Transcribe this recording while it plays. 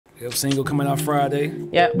Your single coming out Friday.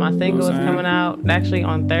 Yep, my single is coming out actually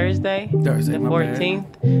on Thursday the 14th.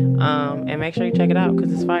 And make sure you check it out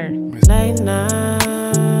because it's fire. Late night,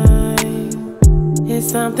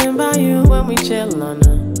 it's something about you when we chill on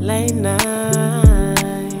a late night.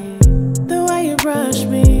 The way you brush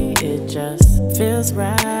me, it just feels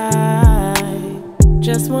right.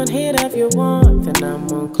 Just one hit of your warmth and I'm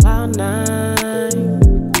on cloud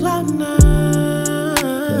nine. Cloud nine.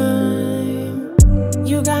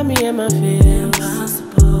 You got me in my feels.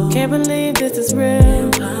 Can't believe this is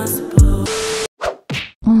real.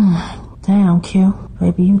 Damn, Q.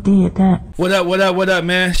 Baby, you did that. What up,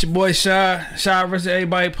 man? It's your boy Shad. Shad vs.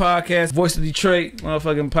 Everybody podcast. Voice of Detroit.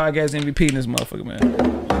 Motherfucking podcast MVP in this motherfucker, man.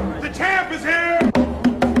 The champ is here!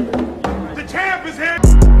 The champ is here!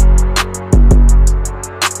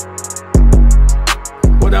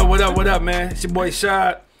 What up, man? It's your boy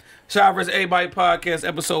Shad. Shad vs. Everybody podcast,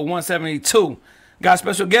 episode 172. Got a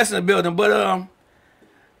special guest in the building, but I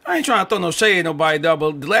ain't trying to throw no shade at nobody, though.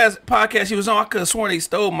 But the last podcast he was on, I could have sworn they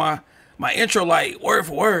stole my intro, like, word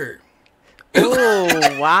for word.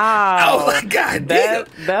 Oh, wow. I was like, God damn.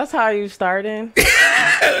 That's how you starting?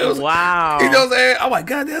 Wow. You know what I'm saying? I'm like,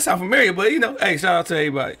 God, that sound familiar. But, you know, hey, shout out to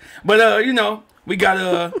everybody. But, you know, we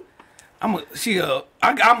got, I'm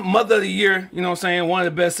Mother of the Year, you know what I'm saying? One of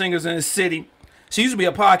the best singers in the city. She used to be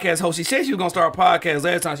a podcast host. She said she was going to start a podcast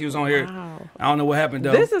last time she was on here. Wow. I don't know what happened,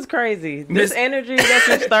 though. This is crazy. This energy that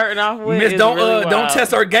you're starting off with Miss, is don't, really don't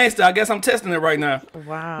test her gangster. I guess I'm testing it right now. Wow. You know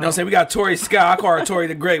what I'm saying? We got Tori Skyy. I call her Tori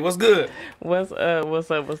the Great. What's good? What's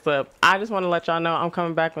up? I just want to let y'all know I'm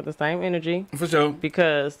coming back with the same energy. For sure.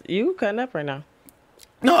 Because you cutting up right now.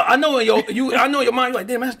 No, I know in your mind, you're like,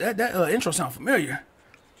 damn, that intro sound familiar.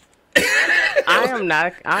 I'm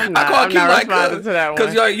not responding to that one.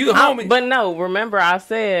 Because you the homie. But no, remember I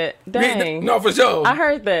said, dang. No, for sure. I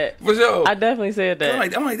heard that. For sure. I definitely said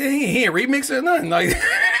that. I'm like, he ain't remixing or nothing. Like,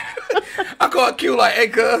 I called Q like, hey,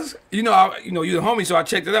 cuz, you the homie, so I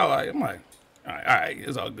checked it out. Like, I'm like, all right,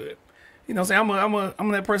 it's all good. You know what I'm saying?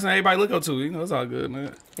 I'm that person that everybody look up to. You know, it's all good,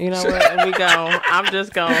 man. You know what? I'm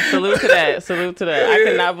just going to salute to that. Yeah. I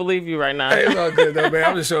cannot believe you right now. Hey, it's all good, though, man.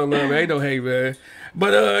 I'm just showing love, man. Ain't no hate, man.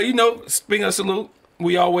 But, you know, speaking of salute,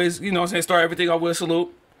 we always, you know what I'm saying, start everything off with a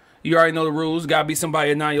salute. You already know the rules. Got to be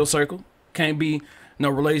somebody in your circle. Can't be no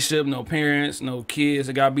relationship, no parents, no kids.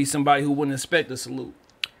 It got to be somebody who wouldn't expect a salute.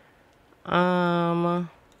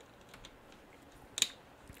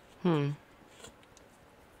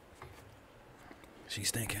 She's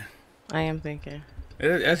thinking. I am thinking.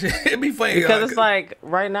 It'd be funny. Because it's like,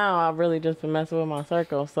 right now, I've really just been messing with my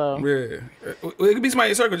circle, so. Yeah. It could be somebody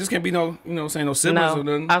in your circle. Just can't be no, you know what I'm saying, no siblings or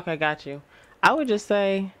nothing. Okay, got you. I would just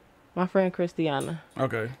say my friend Christiana.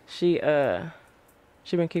 Okay. She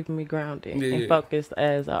been keeping me grounded and focused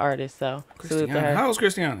as an artist, so salute to her. How old's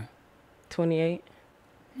Christiana? 28.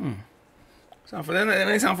 That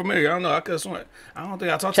ain't sound familiar. I don't know. I could have sworn. I don't think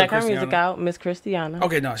I talked to Christiana. Check her music out, Miss Christiana.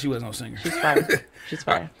 Okay, no, she wasn't no singer. She's fire. She's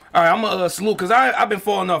fire. All right, I'm going to salute, because I've been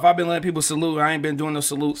falling off. I've been letting people salute. I ain't been doing no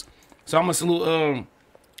salutes. So I'm going to salute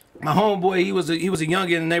my homeboy. He was a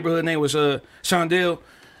youngin in the neighborhood. His name was Shondell.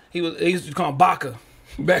 He used to call him Baca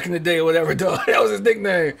back in the day or whatever, dog. That was his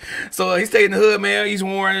nickname. So he stayed in the hood, man. He's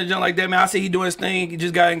worn and junk like that, man. I see he doing his thing. He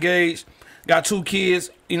just got engaged. Got 2 kids,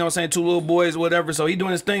 you know what I'm saying, 2 little boys, whatever. So he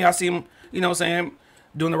doing his thing. I see him, you know what I'm saying,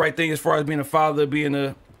 doing the right thing as far as being a father,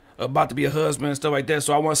 being about to be a husband and stuff like that.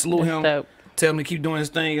 So I want to salute him, tell him to keep doing his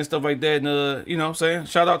thing and stuff like that. And, you know what I'm saying,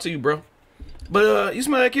 shout out to you, bro. But you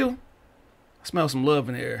smell that, Q? I smell some love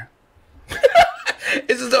in the air.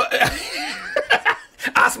 It's just,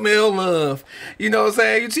 I smell love. You know what I'm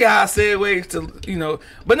saying? You see how I said ways to, you know.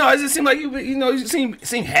 But no, it just seemed like you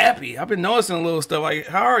seem happy. I've been noticing a little stuff. Like,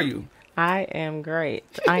 how are you? I am great.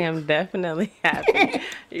 I am definitely happy.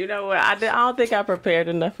 You know what? I don't think I prepared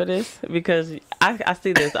enough for this because I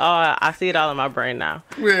see this all. I see it all in my brain now.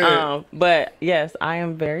 Yeah. But yes, I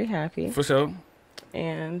am very happy. For sure.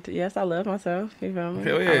 And yes, I love myself. You feel me?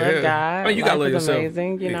 Hell yeah. I love God. I mean, you gotta love yourself.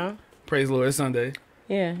 Amazing. You know. Praise the Lord. It's Sunday.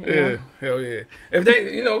 Yeah. Yeah. Hell yeah. If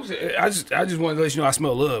they, you know, I just wanted to let you know I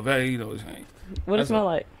smell love. You know. What does it smell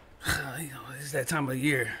like? You know, it's that time of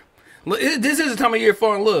year. This is the time of year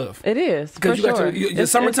for in love. It is, because you sure. got your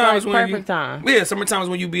summertime is when perfect time. Yeah, summertime is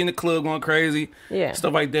when you be in the club going crazy. Yeah,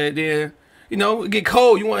 stuff like that. Then you know, it get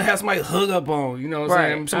cold. You want to have somebody hug up on. You know what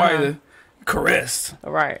I'm saying? Somebody to caress.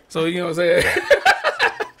 Right. So you know what I'm saying?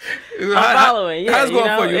 I'm following. Yeah, how's it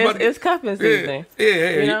going for you? It's cuffing season. Yeah.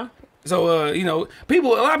 You know. So you know, a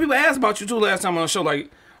lot of people asked about you too last time on the show. Like,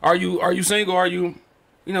 are you single? Are you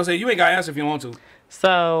know, say you ain't got to answer if you want to.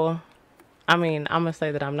 So. I mean, I'm going to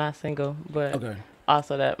say that I'm not single, but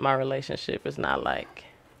also that my relationship is not like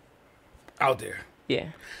out there. Yeah.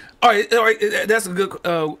 All right. That's a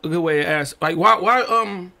good way to ask. Like,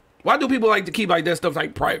 why do people like to keep like that stuff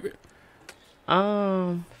like private?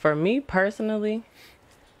 For me personally,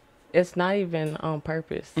 it's not even on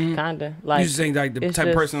purpose. Kinda like You just think like the type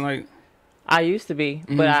of person like I used to be,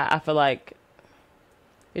 but I feel like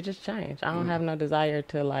it just changed. I don't have no desire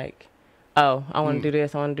to like, oh, I want to do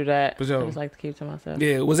this, I want to do that. I just like to keep to myself.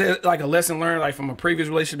 Yeah, was it like a lesson learned like from a previous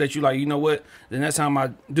relationship that you like, you know what, the next time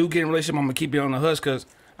I do get in a relationship, I'm gonna keep it on the hush because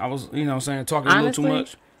I was, you know what I'm saying, talking Honestly, a little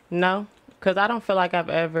too much? No, because I don't feel like I've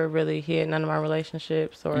ever really hid none of my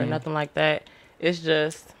relationships or nothing like that. It's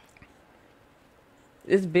just,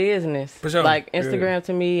 it's business. For sure. Like Instagram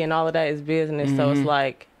to me and all of that is business. So it's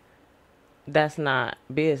like, that's not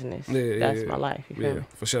business. That's my life. You feel me?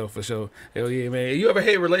 For sure. Hell yeah, man. You ever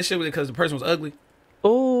hate a relationship because the person was ugly?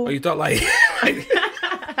 Ooh. Or you thought like... No,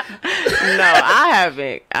 I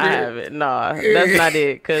haven't. I haven't. No, that's not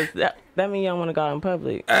it. Because that means you don't want to go out in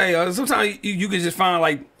public. Hey, sometimes you can just find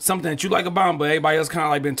like something that you like about him, but everybody else kind of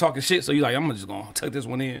like been talking shit. So you like, I'm just going to tuck this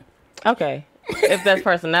one in. Okay. If that's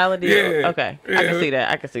personality, okay. Yeah. I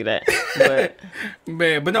can see that. But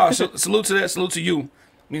man, but no, salute to that. Salute to you.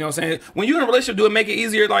 You know what I'm saying? When you're in a relationship, do it make it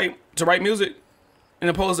easier like to write music, in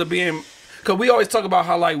opposed to being? Because we always talk about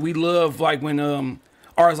how like we love like when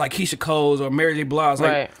artists like Keisha Cole's or Mary J. Blige,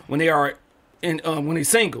 like when they are in when they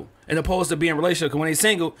single, in opposed to being in a relationship. Because when they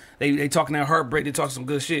single, they talking that heartbreak, they talking some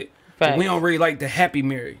good shit. But we don't really like the happy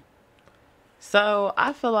Mary. So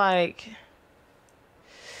I feel like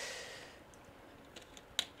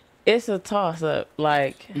it's a toss up.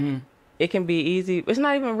 Like it can be easy. It's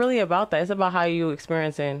not even really about that. It's about how you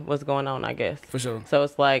experiencing what's going on, I guess. For sure. So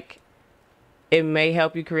it's like it may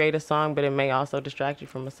help you create a song, but it may also distract you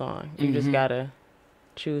from a song. You just gotta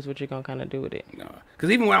choose what you're gonna kind of do with it. No,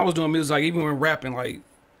 because even when I was doing music, like even when rapping, like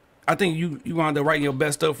I think you wound up writing your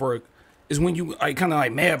best stuff for it is when you like kind of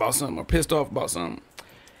like mad about something or pissed off about something.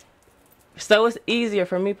 So it's easier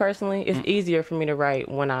for me personally. It's easier for me to write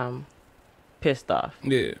when I'm pissed off.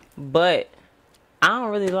 Yeah. But I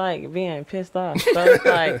don't really like being pissed off. So it's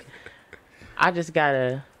like I just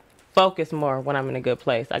gotta focus more when I'm in a good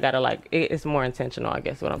place. I gotta like it's more intentional, I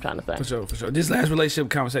guess is what I'm trying to say. For sure. This last relationship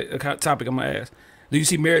topic I'm gonna ask. Do you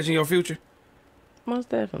see marriage in your future? Most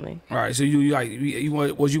definitely. All right. So you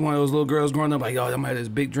was you one of those little girls growing up like, yo, I'm gonna have this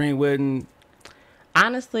big dream wedding?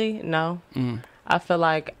 Honestly, no. I feel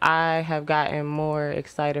like I have gotten more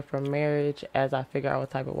excited for marriage as I figure out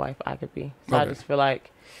what type of wife I could be. So I just feel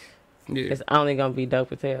like it's only gonna be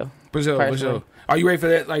dope as hell. For sure. Are you ready for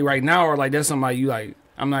that like right now, or like that's something like you like?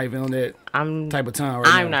 I'm not even on that type of time right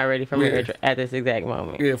now. I'm not ready for marriage at this exact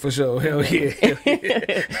moment. Yeah, for sure. Hell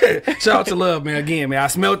yeah. Shout out to Love, man. Again, man, I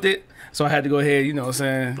smelt it, so I had to go ahead. You know what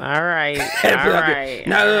I'm saying? All right. All right.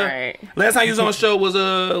 Now, last time you was on the show was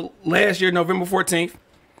last year, November 14th.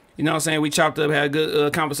 You know what I'm saying? We chopped up, had a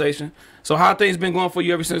good conversation. So how things been going for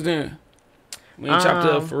you ever since then? We ain't chopped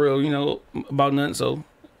up for real, you know, about nothing. So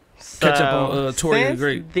catch up on Tori and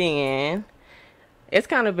Great. Then it's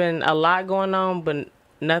kind of been a lot going on, but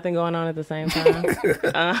nothing going on at the same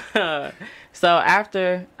time. So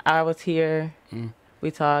after I was here,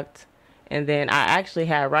 we talked, and then I actually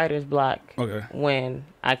had writer's block when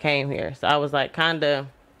I came here. So I was like kind of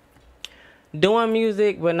doing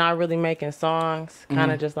music, but not really making songs,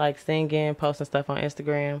 kind of just like singing, posting stuff on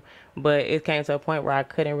Instagram. But it came to a point where I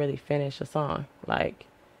couldn't really finish a song. Like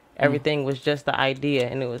everything was just the idea,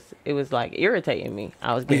 and it was like irritating me.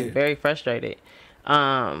 I was getting very frustrated.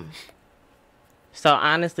 So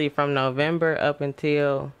honestly, from November up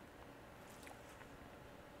until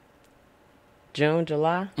June,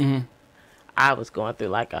 July, I was going through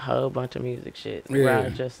like a whole bunch of music shit where I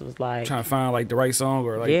just was like trying to find like the right song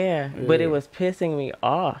or like but it was pissing me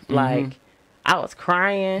off. Like I was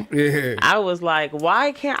crying. I was like,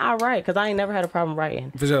 why can't I write? Because I ain't never had a problem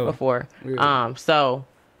writing before. So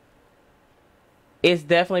it's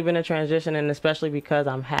definitely been a transition, and especially because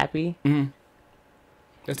I'm happy.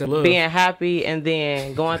 That's the love. Being happy and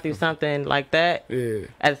then going through something like that.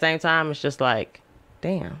 At the same time, it's just like,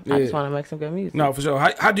 damn, I just want to make some good music. No, for sure.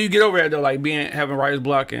 How do you get over that though? Like having writer's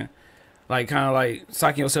block and like kind of like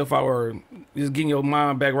psyching yourself out or just getting your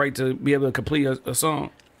mind back right to be able to complete a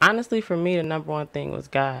song? Honestly, for me, the number one thing was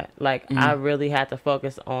God. Like I really had to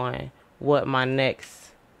focus on what my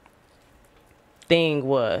next thing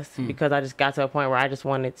was because I just got to a point where I just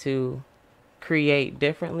wanted to create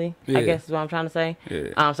differently, I guess is what I'm trying to say.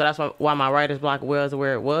 So that's why my writer's block was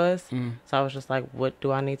where it was. So I was just like, what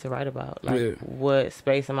do I need to write about? Like, what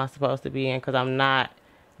space am I supposed to be in? Because I'm not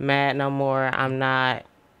mad no more. I'm not,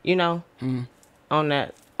 you know, on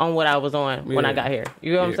on what I was on when I got here.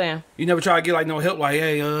 You know what I'm saying? You never try to get like no help, like,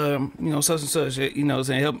 hey, you know, such and such, you know what I'm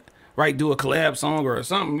saying, help do a collab song or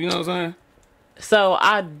something, you know what I'm saying? So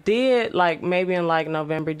I did like maybe in like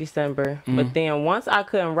November, December, but then once I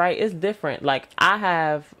couldn't write, it's different. Like I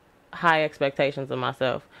have high expectations of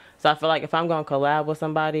myself. So I feel like if I'm going to collab with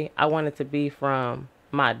somebody, I want it to be from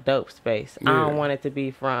my dope space. I don't want it to be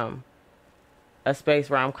from a space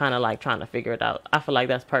where I'm kind of like trying to figure it out. I feel like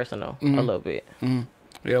that's personal a little bit.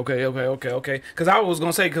 Yeah, okay. Because I was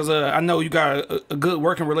going to say, because I know you got a good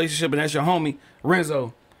working relationship, and that's your homie,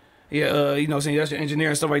 Renzo. Yeah, you know what I'm saying, that's your engineer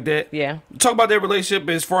and stuff like that. Yeah. Talk about that relationship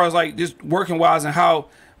as far as like just working wise and how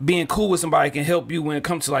being cool with somebody can help you when it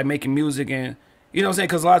comes to like making music and, you know what I'm saying,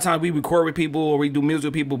 because a lot of times we record with people or we do music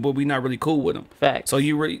with people, but we not really cool with them. Facts. So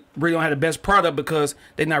you really don't have the best product because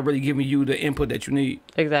they're not really giving you the input that you need.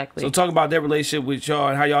 Exactly. So talk about that relationship with y'all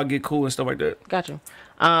and how y'all get cool and stuff like that. Got you.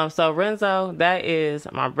 So Renzo, that is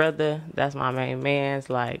my brother. That's my main man's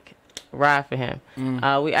like ride for him.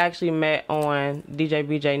 We actually met on DJ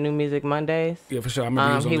BJ New Music Mondays. Yeah, for sure. I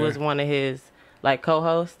remember he was one of his like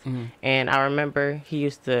co-hosts, and I remember he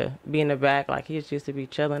used to be in the back, like he just used to be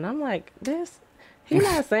chilling. I'm like, he's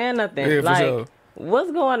not saying nothing. Yeah, like, sure.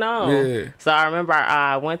 What's going on? Yeah. So I remember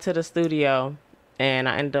I went to the studio, and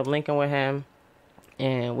I ended up linking with him,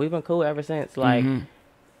 and we've been cool ever since. Like,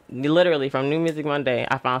 literally from New Music Monday,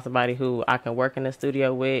 I found somebody who I can work in the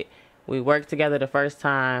studio with. We worked together the first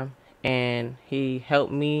time, and he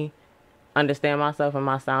helped me understand myself and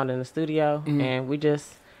my sound in the studio, and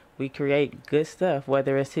we create good stuff.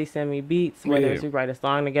 Whether it's he send me beats, whether it's we write a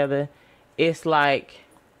song together, it's like,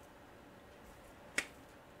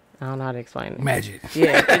 I don't know how to explain it. Magic.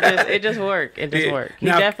 Yeah, it just work. It just work. He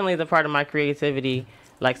definitely is a part of my creativity,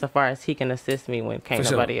 like so far as he can assist me when can't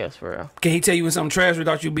nobody else for real. Can he tell you when something trash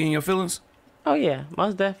without you being in your feelings? Oh yeah,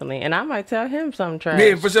 most definitely. And I might tell him something trash.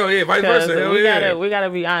 Yeah, for sure. Yeah, vice versa. We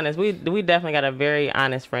gotta be honest. We definitely got a very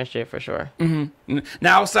honest friendship for sure.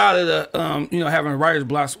 Now outside of the you know, having writer's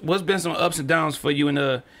blocks, what's been some ups and downs for you in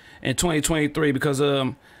 2023? Because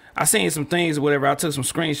I seen some things or whatever. I took some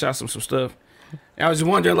screenshots of some stuff. And I was just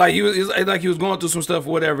wondering, like you was going through some stuff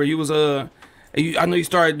or whatever. You was I know you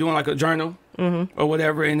started doing like a journal or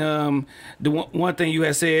whatever, and the one thing you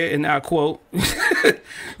had said, and I quote,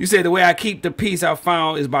 you said, the way I keep the peace I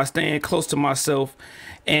found is by staying close to myself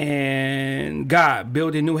and God,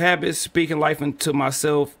 building new habits, speaking life into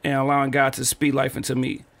myself, and allowing God to speak life into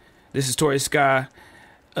me. This is Tori Skyy.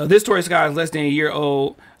 This Tori Skyy is less than a year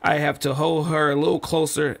old. I have to hold her a little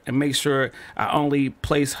closer and make sure I only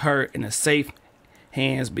place her in a safe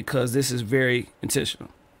hands because this is very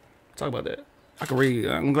intentional. Talk about that. I can read.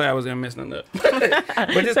 I'm glad I wasn't messing up. But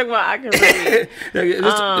just talk about I can read.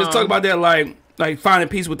 Let's talk about that, like finding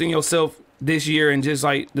peace within yourself this year and just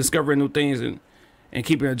like discovering new things and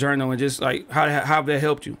keeping a journal and just like how that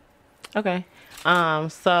helped you. Okay.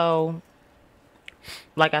 So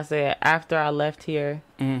like I said, after I left here,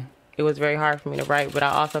 it was very hard for me to write, but I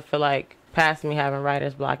also feel like past me having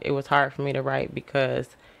writer's block, it was hard for me to write because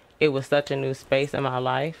it was such a new space in my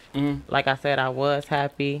life. Like I said, I was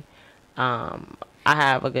happy. I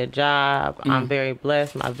have a good job. I'm very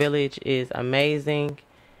blessed. My village is amazing.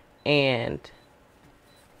 And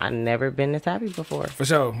I've never been this happy before. For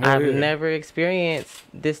sure. I've never experienced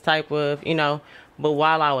this type of, you know, but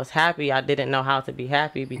while I was happy, I didn't know how to be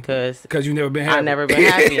happy because you never been happy. I never been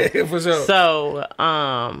happy. For sure.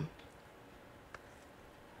 So,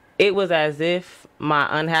 it was as if my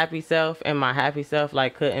unhappy self and my happy self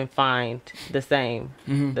like couldn't find the same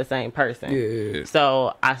person. Yeah.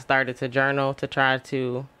 So I started to journal to try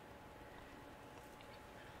to.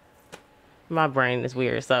 My brain is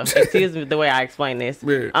weird, so excuse me the way I explain this.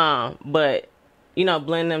 Weird. But you know,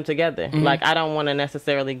 blend them together. Like I don't want to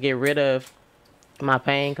necessarily get rid of my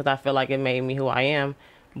pain because I feel like it made me who I am,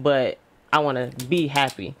 but I want to be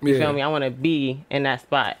happy. You feel me? I want to be in that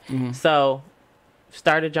spot. So.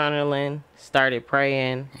 Started journaling, started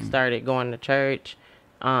praying, started going to church,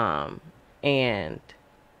 and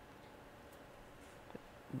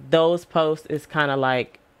those posts is kind of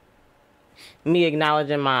like me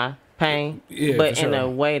acknowledging my pain, but in a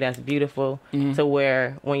way that's beautiful to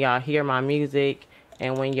where when y'all hear my music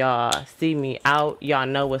and when y'all see me out, y'all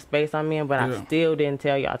know what space I'm in, but I still didn't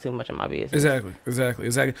tell y'all too much of my business.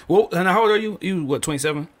 Exactly. Well, and how old are you? You what,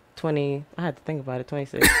 27? 20. I had to think about it,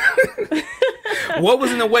 26. What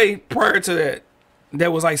was in the way prior to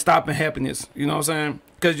that was like stopping happiness? You know what I'm saying?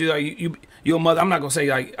 Because you're a mother. I'm not gonna say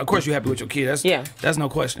like, of course you're happy with your kid. That's no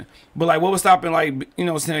question. But like, what was stopping like, you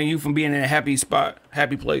know, saying you from being in a happy spot,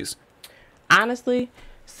 happy place? Honestly,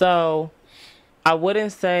 so I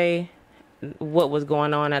wouldn't say what was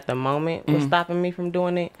going on at the moment was stopping me from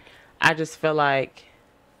doing it. I just feel like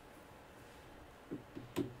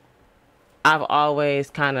I've always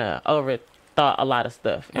kind of overthought a lot of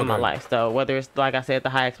stuff in my life. So whether it's, like I said, the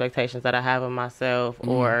high expectations that I have of myself,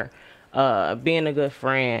 or being a good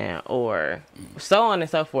friend, or so on and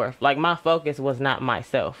so forth. Like, my focus was not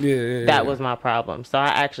myself. That was my problem. So I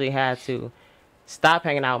actually had to stop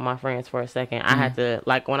hanging out with my friends for a second. I had to,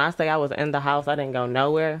 like, when I say I was in the house, I didn't go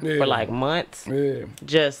nowhere for like months.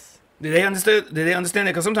 Just. Did they understand? Did they understand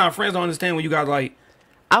it? Because sometimes friends don't understand when you got like.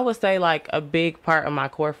 I would say like a big part of my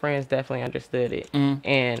core friends definitely understood it.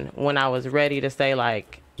 And when I was ready to say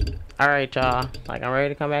like, all right, y'all, like, I'm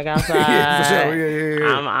ready to come back outside. For sure.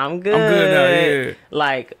 I'm good. I'm good now.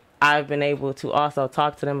 Like, I've been able to also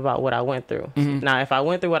talk to them about what I went through. Now, if I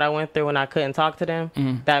went through what I went through and I couldn't talk to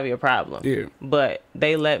them, that'd be a problem. But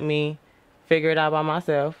they let me figure it out by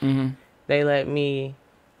myself. They let me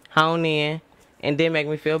hone in and didn't make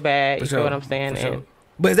me feel bad. You feel what I'm saying? And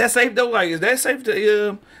but is that safe though? Like, is that safe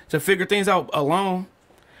to figure things out alone?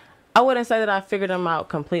 I wouldn't say that I figured them out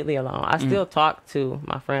completely alone. I still talked to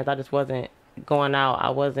my friends. I just wasn't going out.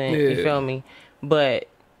 I wasn't, you feel me? But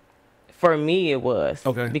for me, it was.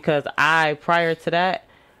 Because prior to that,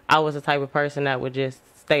 I was the type of person that would just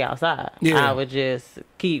stay outside. I would just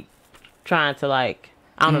keep trying to, like,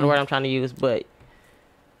 I don't know the word I'm trying to use, but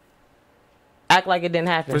act like it didn't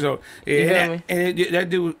happen. For sure. That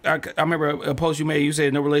dude, I remember a post you made. You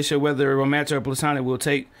said, no relationship, whether romantic or platonic, will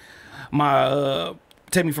take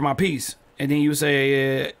me for my peace. And then you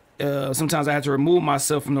say, sometimes I have to remove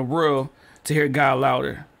myself from the world to hear God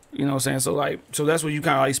louder. You know what I'm saying? So that's what you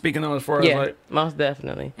kind of like speaking on as far as like. Most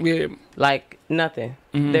definitely. Like, nothing.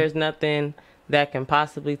 There's nothing that can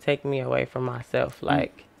possibly take me away from myself,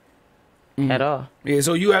 like, at all.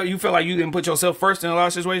 So you feel like you didn't put yourself first in a lot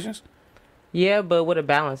of situations? Yeah, but with a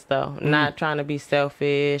balance, though. Not trying to be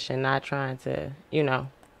selfish and not trying to, you know.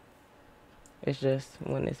 It's just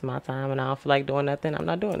when it's my time and I don't feel like doing nothing, I'm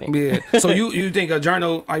not doing it. So you think a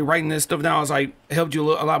journal, like writing this stuff down, is like helped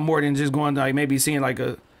you a lot more than just going to like maybe seeing like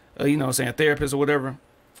a you know, saying a therapist or whatever?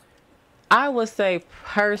 I would say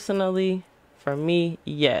personally, for me,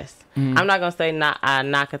 yes. I'm not gonna say I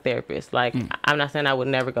knock a therapist. Like, I'm not saying I would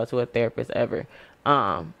never go to a therapist ever.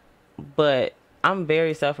 But I'm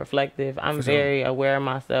very self-reflective. I'm very aware of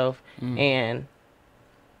myself, and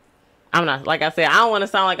I'm not, like I said, I don't want to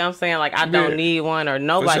sound like I'm saying like I don't need one or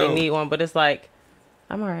nobody need one, but it's like,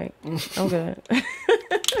 I'm all right. I'm good.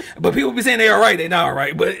 But people be saying they all right, they not all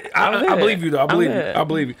right. But I believe you though. I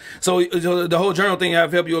believe you. So the whole journal thing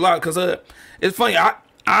have helped you a lot, because it's funny.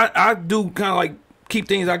 I do kind of like keep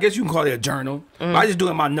things. I guess you can call it a journal. But I just do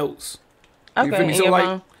it in my notes. You feel me? So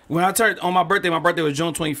like when I turned on my birthday was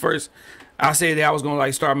June 21st. I said that I was gonna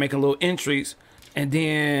like start making little entries, and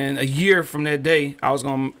then a year from that day, I was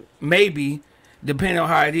gonna maybe, depending on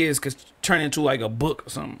how it is, turn into like a book or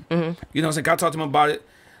something. You know what I'm saying? I talked to him about it.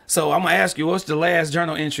 So I'm gonna ask you, what's the last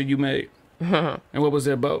journal entry you made, and what was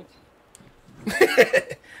it about?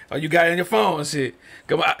 Oh, you got it in your phone and shit.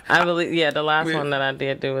 Come on. I believe, the last one that I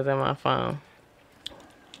did do was in my phone.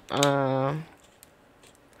 I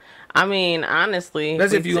mean, honestly,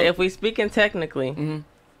 if we speaking technically.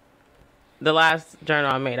 The last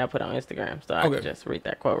journal I made, I put on Instagram, so I can just read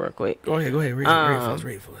that quote real quick. Go ahead, read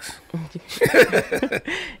it for us.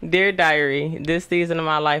 Dear Diary, this season of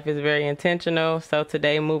my life is very intentional, so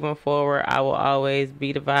today, moving forward, I will always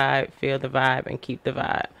be the vibe, feel the vibe, and keep the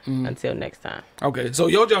vibe. Until next time. Okay, so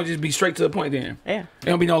your job just be straight to the point then? Yeah. It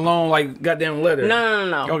don't be no long, like, goddamn letter?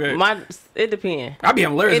 No. Okay. It depends. I be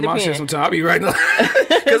hilarious in my shit sometimes. I be writing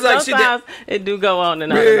because like sometimes it do go on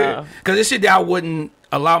and on and on. Because it's shit that I wouldn't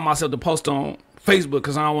allow myself to post on Facebook,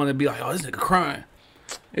 because I don't want to be like, oh, this nigga crying.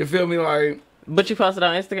 You feel me? Like, but you posted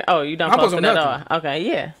on Instagram? Oh, you don't post it at all? Okay,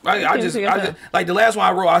 yeah. I just like the last one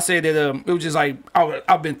I wrote, I said that it was just like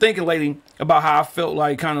I've been thinking lately about how I felt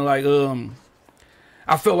like kind of like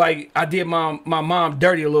I felt like I did my mom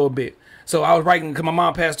dirty a little bit. So I was writing because my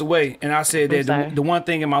mom passed away, and I said that the one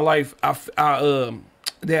thing in my life that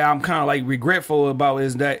I'm kind of like regretful about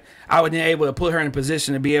is that I wasn't able to put her in a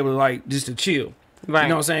position to be able to like just to chill. Right. You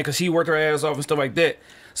know what I'm saying? Because she worked her ass off and stuff like that.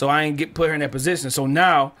 So I ain't put her in that position. So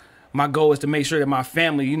now my goal is to make sure that my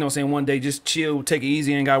family, you know what I'm saying, one day just chill, take it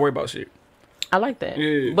easy, and ain't got to worry about shit. I like that.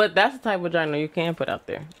 Yeah. But that's the type of journal you can put out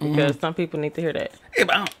there, because some people need to hear that. Yeah,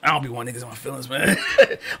 but I don't be one niggas in my feelings, man.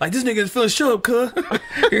 Like, this nigga is feeling shut up, cuz.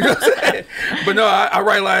 You know what I'm saying? But no, I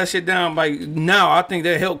write a lot of shit down. Like, now I think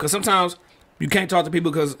that help, because sometimes you can't talk to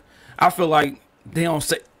people because I feel like they don't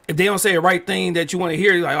say, if they don't say the right thing that you want to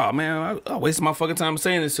hear, you're like, oh man, I wasted my fucking time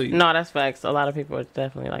saying this to you. No, that's facts. A lot of people are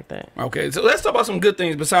definitely like that. Okay, so let's talk about some good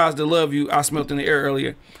things besides the love I smelt in the air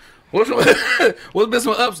earlier. What's been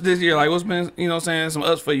some ups this year? Like, what's been, you know what I'm saying, some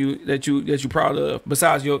ups for you that you proud of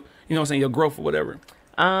besides your, you know what I'm saying, your growth or whatever?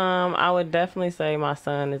 I would definitely say my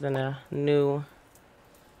son is in a new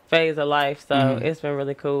phase of life, so it's been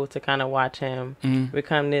really cool to kind of watch him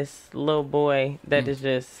become this little boy that is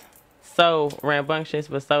just so rambunctious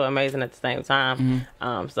but so amazing at the same time.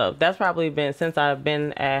 So that's probably been, since I've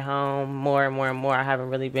been at home more and more and more, I haven't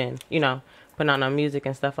really been, you know, putting on no music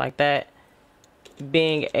and stuff like that.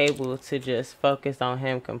 Being able to just focus on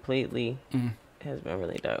him completely has been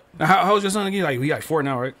really dope. How old's your son again? Like, he like 4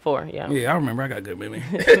 now, right? 4, yeah. Yeah, I remember. I got good memory.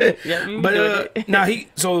 Yeah, you but now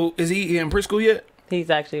so is he in preschool yet? He's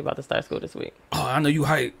actually about to start school this week. Oh, I know you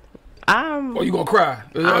hype. Oh, you gonna cry?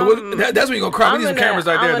 That's when you gonna cry. We need some cameras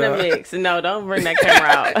right there. I'm in a mix. No, don't bring that camera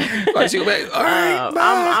out. Like, all right,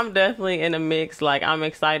 I'm definitely in a mix. Like, I'm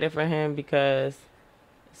excited for him because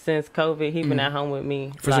since COVID, he's been at home with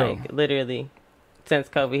me. For like, sure. Literally, since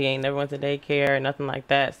COVID, he ain't never went to daycare or nothing like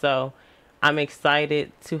that. So, I'm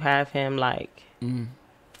excited to have him like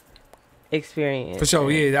experience. For sure,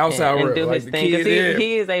 yeah, the outside world, and do like his the thing. kid,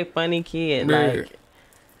 He is a funny kid. Yeah. Like,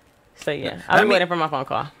 so yeah, I've been waiting for my phone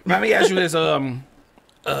call. Let me ask you this: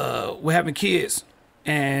 with having kids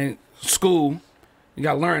and school, you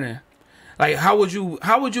got learning. Like, how would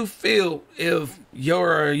you feel if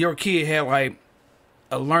your kid had like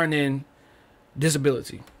a learning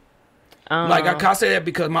disability? Like, I say that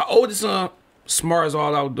because my oldest son, smart as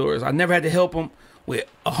all outdoors. I never had to help him with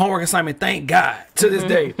a homework assignment. Thank God. To this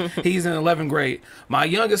day, he's in 11th grade. My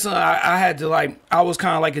youngest son, I had to I was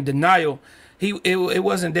kind of like in denial. It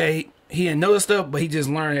wasn't that he didn't know the stuff, but he just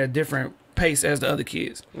learned at a different pace as the other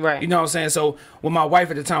kids. Right. You know what I'm saying? So when my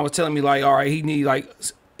wife at the time was telling me like, all right, he need like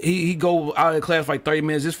he go out of the class for like 30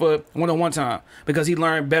 minutes just for one-on-one time because he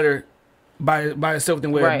learned better by himself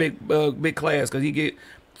than with a big class, because he get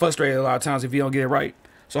frustrated a lot of times if you don't get it right.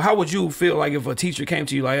 So how would you feel like if a teacher came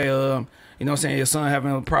to you like, hey, you know what I'm saying, your son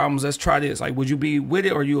having problems, let's try this. Like, would you be with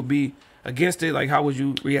it or you would be against it? Like, how would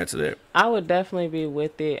you react to that? I would definitely be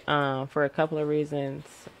with it for a couple of reasons.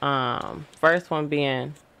 First one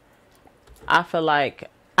being, I feel like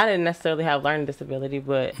I didn't necessarily have learning disability,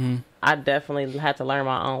 but I definitely had to learn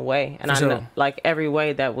my own way. And I know, like, every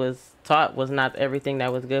way that was taught was not everything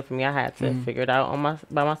that was good for me. I had to figure it out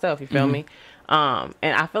by myself, you feel me? And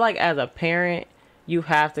I feel like as a parent, you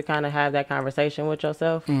have to kind of have that conversation with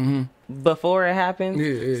yourself before it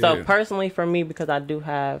happens. So personally for me, because I do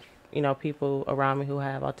have, you know, people around me who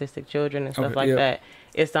have autistic children and stuff like that,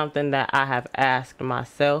 it's something that I have asked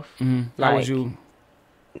myself. Like, how would you?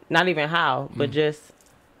 Not even how, but just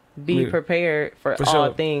be prepared for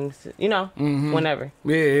all things, you know, whenever.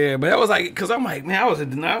 Yeah, but that was like, because I'm like, man, I was in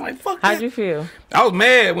denial. I'm like, fuck that. How'd you feel? I was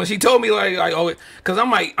mad when she told me, like oh, because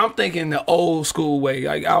I'm thinking the old school way.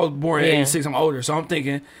 Like, I was born in 86, I'm older, so I'm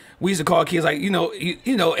thinking, we used to call kids like, you know,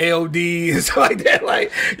 LD and stuff like that.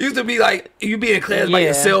 Like, used to be like, you be in class by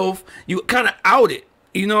yourself, you kind of out it.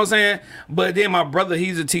 You know what I'm saying? But then my brother,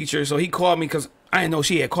 he's a teacher, so he called me because I didn't know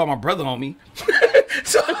she had called my brother on me.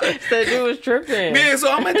 So said you was tripping. Man, so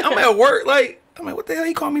I'm at work, like, I'm like, what the hell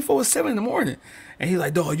he called me for at 7 in the morning? And he's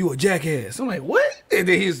like, dog, you a jackass. I'm like, what? And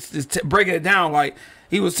then he's just breaking it down. Like,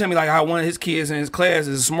 he was telling me like how one of his kids in his class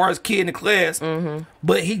is the smartest kid in the class,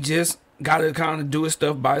 but he just got to kind of do his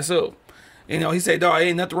stuff by himself. You know, he said, dog,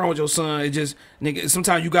 ain't nothing wrong with your son. It just, nigga,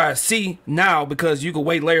 sometimes you gotta see now because you can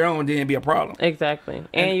wait later on and then be a problem. Exactly.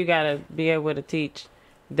 And you gotta be able to teach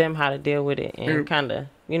them how to deal with it and kind of,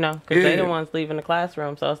 you know, because they're the ones leaving the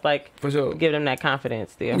classroom. So it's like, for sure, give them that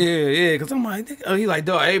confidence still. Yeah, because I'm like, he like,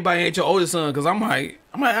 dog, everybody ain't your oldest son. Because I'm like,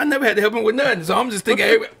 I never had to help him with nothing. So I'm just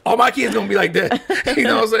thinking, all my kids gonna be like that. You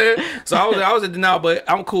know what I'm saying? So I was in denial, but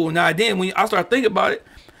I'm cool now. Then when I start thinking about it,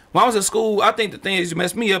 when I was in school, I think the thing that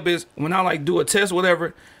messed me up is when I like do a test or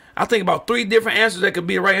whatever, I think about 3 different answers that could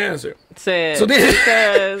be the right answer. So then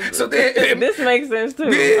this makes sense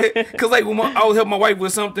too. Yeah, because like when I would help my wife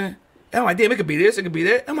with something, I'm like, damn, it could be this, it could be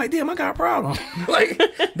that. I'm like, damn, I got a problem. Like,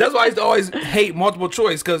 that's why I used to always hate multiple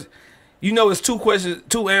choice, because you know it's 2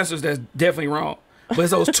 answers that's definitely wrong, but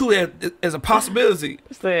it's those 2 that is a possibility.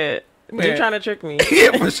 Said, you're trying to trick me.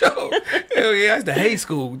 Yeah, for sure. Hell yeah, I used to hate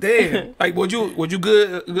school. Damn. Like, was you a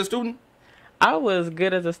good student? I was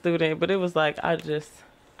good as a student, but it was like I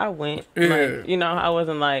went. Yeah. Like, you know, I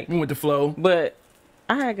wasn't like, you went with the flow. But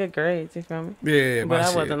I had good grades, you feel me? Yeah, but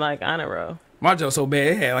I wasn't like honor roll. My joke so bad,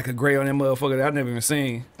 it had like a grade on that motherfucker that I've never even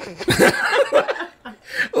seen.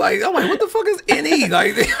 Like, I'm like, what the fuck is NE?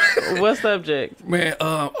 Like, what subject? Man,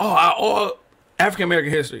 African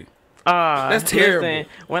American history. That's terrible. Listen,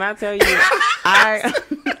 when I tell you, I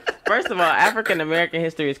first of all, African American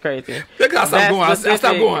history is crazy. Look, I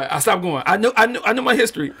stopped going. I knew my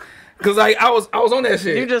history. Cause like I was on that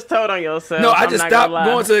shit. You just told on yourself. No, I just stopped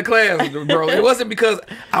going to the class, bro. It wasn't because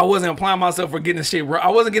I wasn't applying myself for getting the shit wrong. I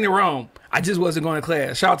wasn't getting it wrong. I just wasn't going to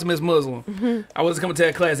class. Shout out to Miss Muslim. I wasn't coming to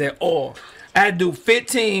that class at all. I had to do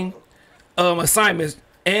 15 assignments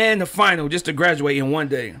and the final just to graduate in one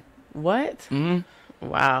day. What?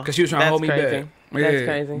 Wow. Because she was trying to hold me back. That's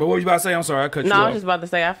crazy. But what were you about to say? I'm sorry, I cut you off. No, I was just about to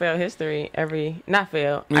say I failed history I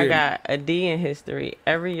got a D in history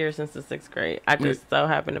every year since the 6th grade. I just so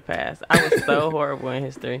happened to pass. I was so horrible in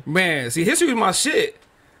history. Man, see, history was my shit.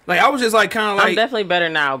 Like, I was just like kind of like. I'm definitely better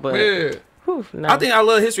now, but. Yeah. Whew, no. I think I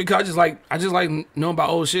love history because I just like knowing about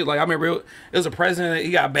old shit. Like, I remember it was a president,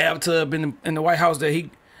 he got a bathtub in the White House that he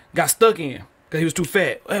got stuck in because he was too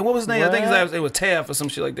fat. Hey, what was his name? What? I think it was Taft or some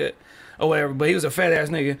shit like that. Or whatever, but he was a fat ass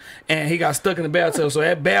nigga, and he got stuck in the bathtub. So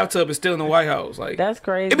that bathtub is still in the White House. Like that's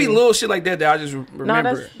crazy. It be little shit like that I just remember.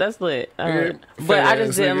 No, that's lit. Yeah, but I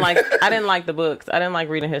just didn't nigga. I didn't like the books. I didn't like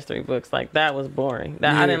reading history books. Like that was boring.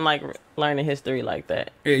 I didn't like learning history like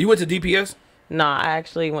that. Yeah, you went to DPS? No, I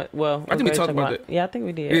actually went. Well, I think we talked about that. Yeah, I think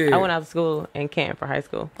we did. Yeah. I went out to school in Canton for high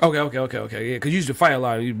school. Okay. Yeah, because you used to fight a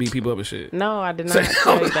lot. You'd beat people up and shit. No, I did not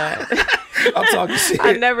tell you that. I'm talking shit.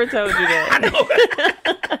 I never told you that. I know.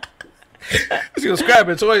 She was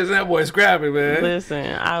scrapping toys and that boy scrapping, man.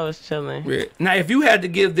 Listen, I was chilling. Yeah. Now, if you had to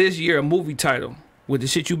give this year a movie title with the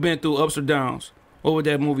shit you've been through, ups or downs, what would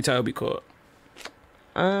that movie title be called?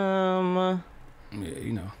 Yeah,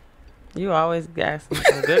 you know. You always ask me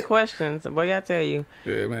some good questions. Boy, I tell you.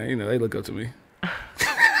 Yeah, man, you know, they look up to me.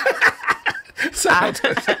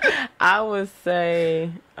 I would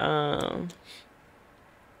say, I'm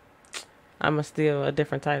going to steal a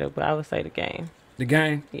different title, but I would say The Game. The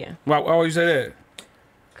Game? Yeah. Why would you say that?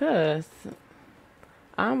 Because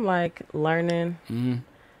I'm like learning. I'm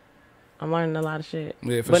learning a lot of shit.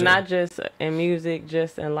 Yeah, but sure. not just in music,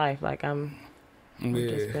 just in life. Like I'm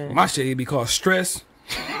just been... My shit be called Stress.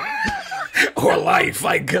 Or life,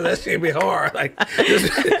 like, cause that shit be hard. Like,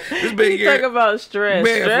 this big year. Talk about stress.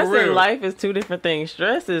 Man, stress for real. and life is two different things.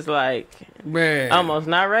 Stress is like, man, almost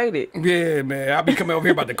not rated. Yeah, man. I be coming over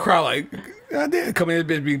here about to cry. Like, I did come in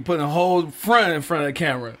this bitch be putting a whole front in front of the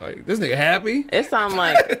camera. Like, this nigga happy. It sound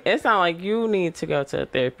like you need to go to a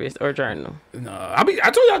therapist or journal. No, I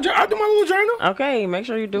told y'all I do my little journal. Okay, make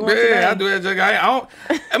sure you do one. Yeah, today. I do that.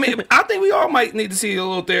 I mean, I think we all might need to see a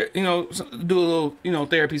little do a little,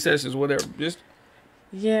 therapy sessions, or whatever. Just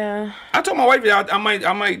yeah. I told my wife I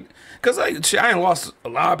might, cause like shit, I ain't lost a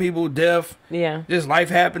lot of people, death. Yeah. Just life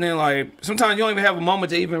happening. Like sometimes you don't even have a moment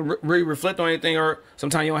to even really reflect on anything, or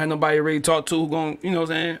sometimes you don't have nobody to really talk to who gon', you know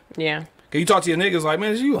what I'm saying? Yeah. Cause you talk to your niggas like,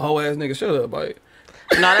 man, you a whole ass nigga, shut up, like.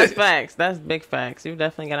 No, that's facts. That's big facts. You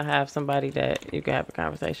definitely gotta have somebody that you can have a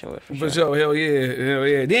conversation with. For sure. Hell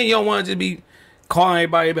yeah. Then you don't want to just be calling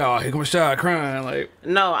everybody about, oh, here comes Shad crying, like.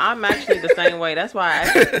 No, I'm actually the same way. That's why I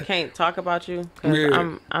actually can't talk about you,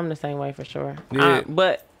 because I'm the same way for sure. Yeah.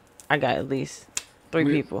 But I got at least 3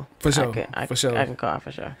 people. For sure. I can call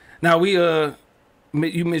for sure. Now you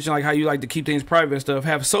mentioned like how you like to keep things private and stuff.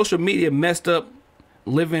 Have social media messed up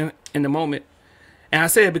living in the moment? And I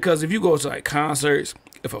say it because if you go to like concerts,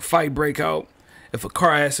 if a fight break out, if a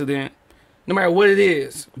car accident, no matter what it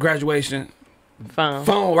is, graduation,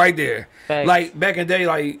 phone right there. Thanks. Like back in the day,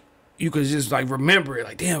 like you could just like remember it.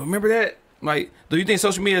 Like, damn, remember that? Like, do you think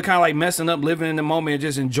social media kind of like messing up living in the moment and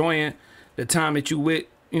just enjoying the time that you with,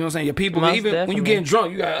 you know what I'm saying, your people? Most even definitely. when you getting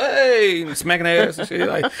drunk, you got, hey, smacking their ass and shit.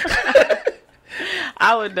 Like,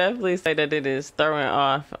 I would definitely say that it is throwing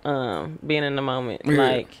off being in the moment. Yeah.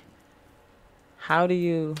 Like, how do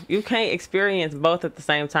you can't experience both at the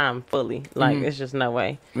same time fully. Like, it's just no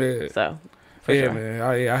way. yeah. So, for sure. Man,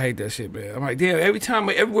 I hate that shit, man. I'm like, damn,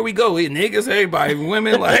 everywhere we go, niggas, everybody,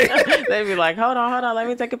 women, like. They be like, hold on, let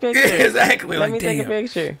me take a picture. Yeah, exactly. Let like, me damn. take a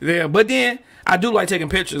picture. Yeah, but then I do like taking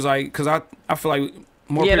pictures, like, because I feel like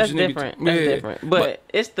more Yeah, that's pictures. different. That's different. But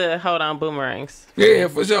it's the hold on boomerangs. Yeah,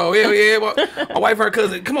 for sure. Yeah. My wife, her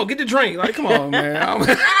cousin, come on, get the drink. Like, come on,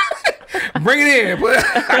 man. Bring it in.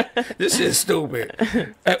 But this shit's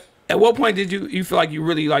stupid. At what point did you feel like you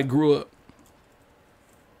really like grew up?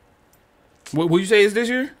 What would you say is this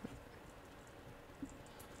year?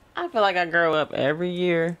 I feel like I grow up every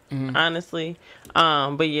year, honestly.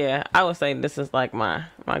 But yeah, I would say this is like my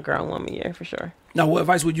grown woman year for sure. Now, what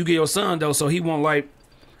advice would you give your son though, so he won't like,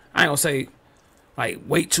 I ain't gonna say, like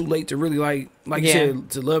wait too late to really like you said,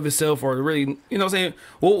 to love himself or to really, you know what I'm saying?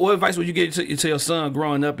 What advice would you give to your son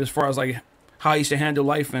growing up as far as like how he should handle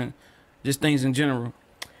life and just things in general?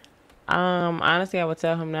 Honestly, I would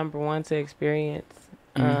tell him number one to experience,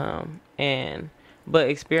 but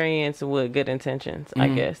experience with good intentions, I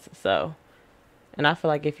guess. So, and I feel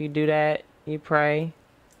like if you do that, you pray,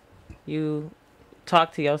 you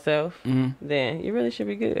talk to yourself, then you really should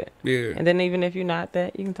be good. Yeah. And then even if you're not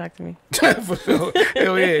that, you can talk to me. For sure.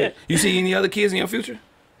 Hell yeah. You see any other kids in your future?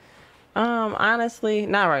 Honestly,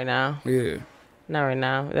 not right now. Yeah. Not right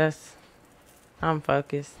now. I'm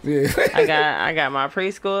focused. Yeah. I got my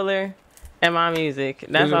preschooler and my music.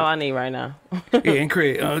 That's all I need right now. Yeah, and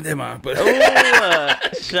Craig. Oh, never mind. But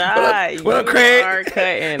Ooh, Shad, what up, you Craig? are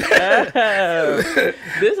cutting up.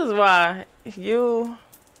 This is why you.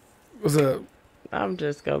 What's up? I'm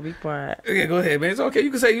just gonna be quiet. Yeah, go ahead, man. It's okay. You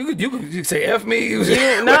can say F me. No,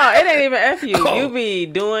 it ain't even F you. Oh. You be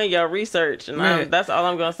doing your research, and that's all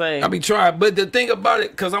I'm gonna say. I be trying, but the thing about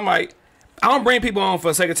it, because I'm like, I don't bring people on for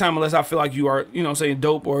a second time unless I feel like you are, saying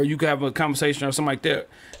dope, or you can have a conversation or something like that.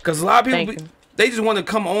 Because a lot of people, they just want to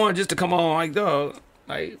come on just to come on, like, dog,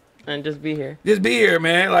 like. And just be here. Just be here,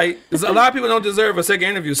 man. Like, a lot of people don't deserve a second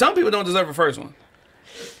interview. Some people don't deserve a first one.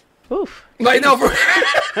 Oof. Like, no, for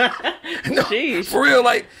real,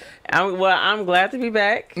 like. I'm glad to be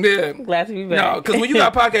back. Yeah. I'm glad to be back. No, because when you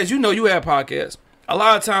got podcasts, you have podcasts. A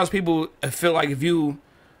lot of times people feel like if you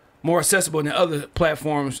more accessible than other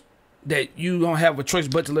platforms, that you don't have a choice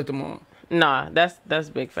but to let them on. Nah, that's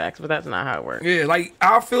big facts, but that's not how it works. Yeah, like,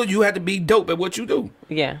 I feel you have to be dope at what you do.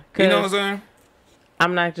 Yeah. You know what I'm saying?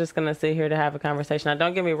 I'm not just going to sit here to have a conversation. Now,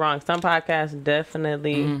 don't get me wrong. Some podcasts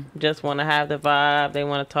definitely just want to have the vibe. They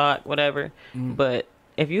want to talk, whatever. But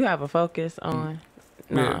if you have a focus on,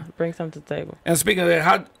 bring something to the table. And speaking of that,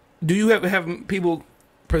 how do you have people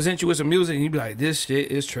present you with some music and you be like, this shit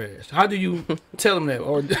is trash? How do you tell them that?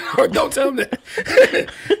 Or don't tell them that?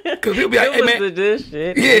 Because people be like, hey, man, this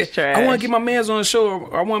shit is trash. I want to get my mans on the show,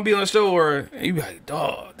 or I want to be on the show, and you be like,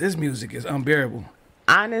 dog, this music is unbearable.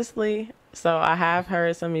 Honestly, so I have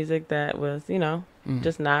heard some music that was,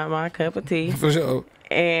 just not my cup of tea. For sure.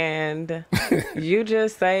 And you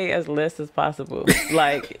just say as less as possible.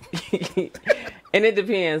 Like, and it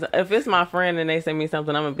depends. If it's my friend and they send me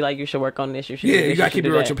something, I'm going to be like, you should work on this. You should do this, you got to keep it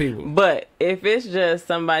real with that. your people. But if it's just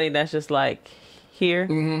somebody that's just like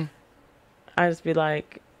here, I just be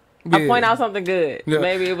like, I point out something good. Yeah.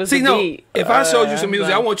 Maybe it was the beat. If I showed you some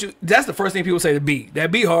music, I want you. That's the first thing people say, the beat.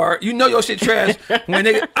 That beat hard. You know your shit trash. when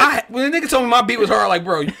the nigga told me my beat was hard, like,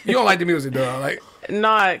 bro, you don't like the music, dog. Like,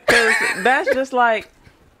 nah, because that's just like,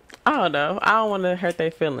 I don't know. I don't want to hurt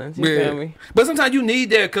their feelings. You feel me? But sometimes you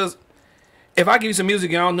need that, because if I give you some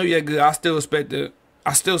music and I don't know you're good, I still expect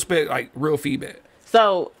like real feedback.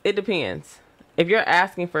 So it depends. If you're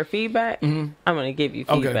asking for feedback, I'm going to give you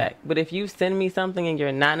feedback. Okay. But if you send me something and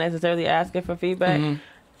you're not necessarily asking for feedback,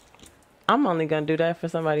 I'm only going to do that for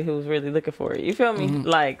somebody who's really looking for it. You feel me?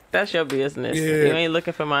 Like, that's your business. Yeah. You ain't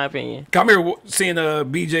looking for my opinion. I remember seeing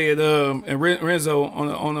BJ and Renzo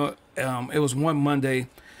on it was one Monday.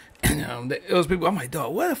 And it was people, I'm like,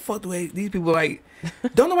 dog, what the fuck do these people like?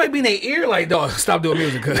 Don't nobody be in their ear like, dog, stop doing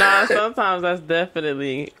music. Nah, sometimes that's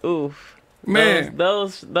definitely, oof. Man,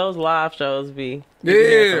 those live shows be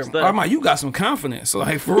I'm like, you got some confidence,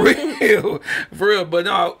 like, for real, for real. But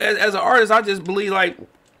no, as an artist, I just believe like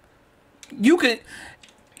you can,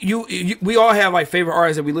 we all have like favorite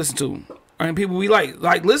artists that we listen to, and people we like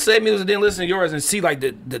listen to their music, then listen to yours and see like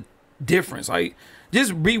the difference. Like,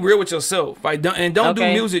 just be real with yourself, like, don't do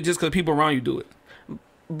music just because people around you do it.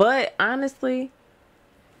 But honestly,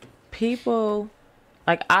 people.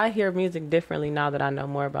 Like, I hear music differently now that I know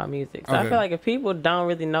more about music. So I feel like if people don't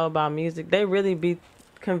really know about music, they really be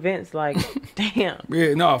convinced, like, damn.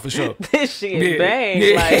 Yeah, no, for sure. This shit is bang.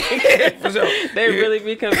 Yeah. Like, for sure. They really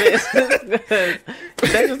be convinced. That's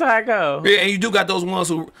just how I go. Yeah, and you do got those ones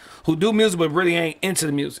who do music but really ain't into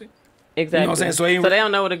the music. Exactly. You know what I'm saying? So they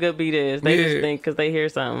don't know what a good beat is. They just think because they hear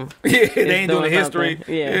something. Yeah, they ain't doing the history.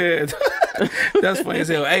 Something. Yeah. That's funny as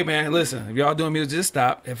hell. Hey man, listen, if y'all doing music, just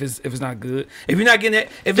stop if it's not good. If you're not getting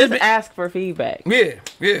it, just ask for feedback. Yeah.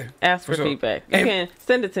 Ask for feedback. You can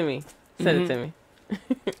send it to me. Send it to me.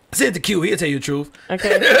 Send it to Q. He'll tell you the truth.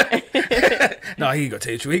 Okay. No, he ain't gonna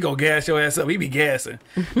tell you the truth. He gonna gas your ass up. He be gassing.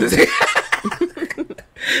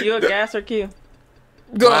 You a gas or Q?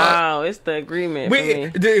 Wow, it's the agreement for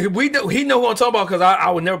me. He know who I'm talking about, because I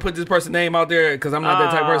would never put this person's name out there because I'm not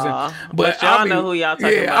that type of person. But y'all know who y'all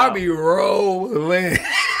talking about. I'll be rolling.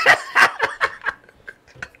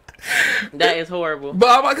 That is horrible. But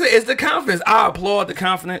I'm about to say, it's the confidence. I applaud the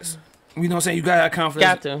confidence. You know what I'm saying? You gotta have confidence.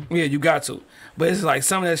 Got to. Yeah, you got to. But it's like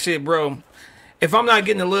some of that shit, bro. If I'm not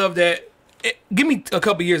getting the love give me a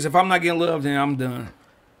couple years. If I'm not getting love, then I'm done.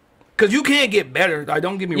 Because you can't get better. Like,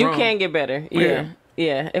 don't get me wrong. You can get better. Yeah.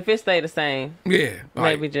 Yeah, if it stay the same. Yeah.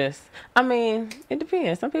 Maybe just. I mean, it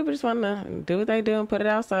depends. Some people just want to do what they do and put it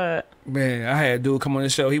outside. Man, I had a dude come on the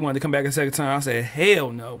show. He wanted to come back a second time. I said,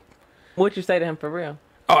 hell no. What you say to him for real?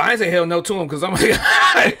 Oh, I ain't say hell no to him because I'm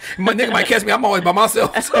like, my nigga might catch me. I'm always by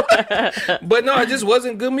myself. So. But no, it just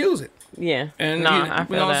wasn't good music. Yeah. And no, I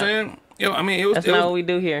feel what I'm saying? You know, I mean, That's not what we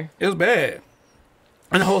do here. It was bad.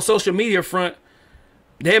 And the whole social media front,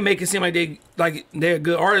 they make it seem like they're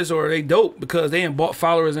good artists or they dope because they ain't bought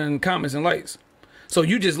followers and comments and likes. So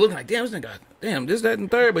you just looking like, damn, this nigga, damn, this, that,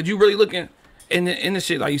 and third. But you really looking in the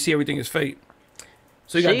shit like you see everything is fake.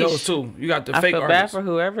 So you got those too. You got the fake artists. I feel bad for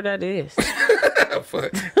whoever that is.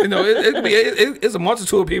 You know, it's a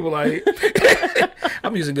multitude of people. Like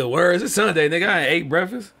I'm using good words. It's Sunday, nigga. I ain't ate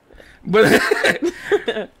breakfast. But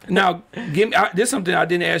now, this is something I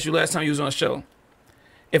didn't ask you last time you was on the show.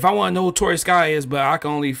 If I want to know who Tori Skyy is, but I can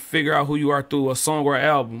only figure out who you are through a song or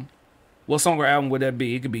album, what song or album would that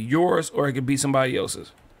be? It could be yours or it could be somebody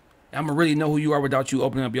else's. I'm gonna really know who you are without you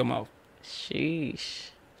opening up your mouth.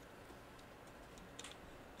 Sheesh.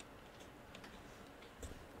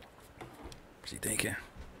 She thinking.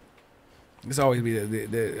 It's always be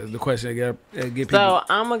the question that get people. So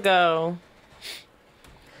I'm gonna go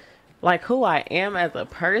like who I am as a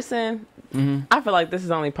person. I feel like this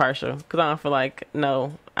is only partial because I don't feel like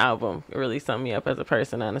no album really sum me up as a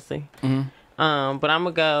person, honestly. But I'm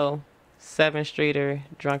gonna go 7th Streeter,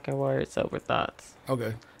 Drunken Words, Sober Thoughts.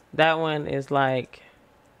 Okay. That one is like.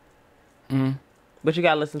 But you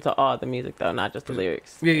gotta listen to all the music though, not just the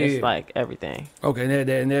lyrics. Yeah, it's like everything. Okay,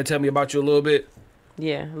 and they'll tell me about you a little bit.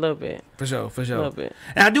 Yeah, a little bit. For sure. A little bit.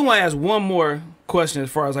 And I do want to ask one more question as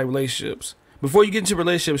far as like relationships. Before you get into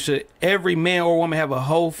relationships, should every man or woman have a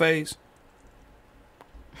whole phase?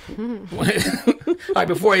 Like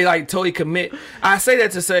before you like totally commit. I say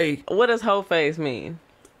that to say, what does whole phase mean?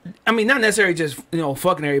 I mean, not necessarily just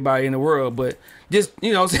fucking everybody in the world, but just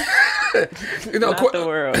not the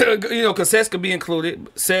world. Because sex could be included.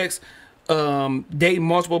 Sex, dating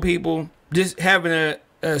multiple people, just having a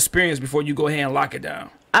experience before you go ahead and lock it down.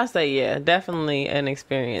 I say yeah, definitely an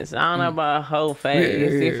experience. I don't know about a whole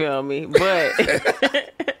phase, you feel me? But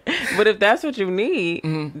but if that's what you need,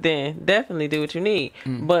 then definitely do what you need.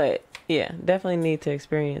 But yeah, definitely need to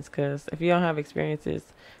experience because if you don't have experiences,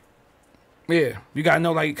 yeah, you gotta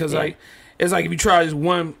know because like it's like if you try this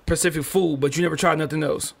one specific food, but you never tried nothing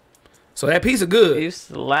else. So that piece of good. You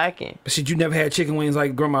slacking. But shit, you never had chicken wings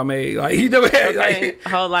like grandma made. Like you never had like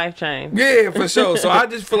whole life change. Yeah, for sure. So I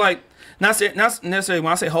just feel like not necessarily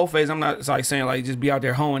when I say whole phase, I'm not like saying like just be out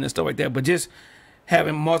there hoeing and stuff like that, but just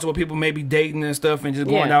having multiple people maybe dating and stuff and just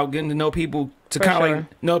going out getting to know people to kind of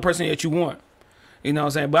like know the person that you want. You know what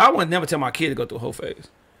I'm saying? But I would never tell my kid to go through a whole phase.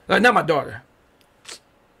 Like not my daughter.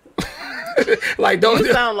 Like don't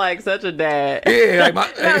you sound like such a dad. Yeah, like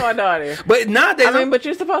not my daughter. But nowadays, I mean, but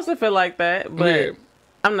you're supposed to feel like that. But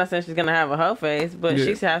I'm not saying she's gonna have a whole phase, but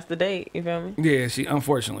she has to date. You feel me? Yeah, she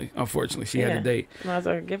unfortunately she had to date. Might as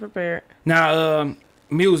well get prepared. Now,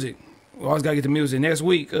 music. We always gotta get the music next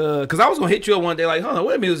week. Cause I was gonna hit you up one day, like,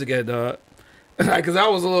 where music at, dog? Like, cause I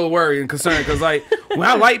was a little worried and concerned, cause like when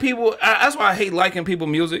I like people, that's why I hate liking people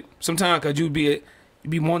music sometimes, cause you be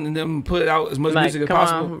wanting them to put out as much music as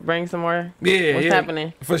possible. On, bring some more. Yeah, What's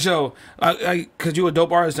happening? For sure. Cause you a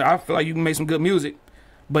dope artist, I feel like you can make some good music.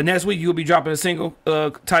 But next week you'll be dropping a single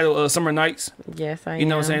titled "Summer Nights." Yes, I am. You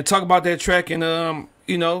know what I'm saying? Talk about that track and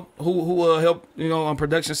who help on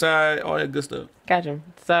production side, all that good stuff. Gotcha.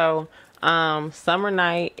 So, "Summer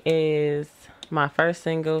Night" is my first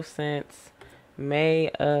single since May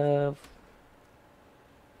of.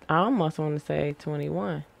 I almost want to say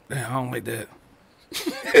 21. Damn, I don't like that.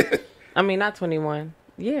 I mean, not 21.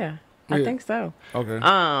 Yeah, I think so.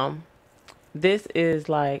 Okay. This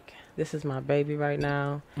is my baby right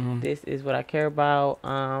now. This is what I care about.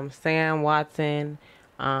 Sam Watson,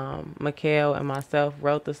 Mikhail, and myself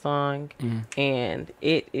wrote the song, and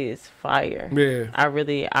it is fire. Yeah. I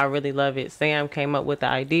really love it. Sam came up with the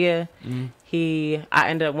idea. I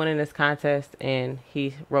ended up winning this contest, and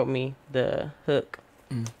he wrote me the hook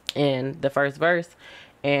and the first verse,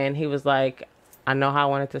 and he was like, I know how I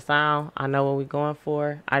want it to sound. I know what we're going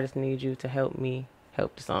for. I just need you to help me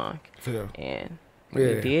help the song. Yeah. And we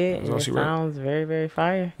did. And it sounds very, very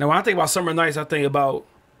fire. Now, when I think about Summer Nights, I think about,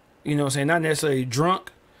 not necessarily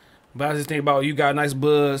drunk, but I just think about you got a nice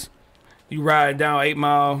buzz. You riding down 8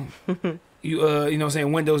 Mile. You,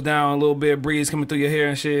 windows down a little bit, breeze coming through your hair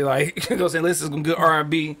and shit. Like, listen to some good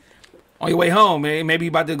R&B. On your way home, man. Maybe you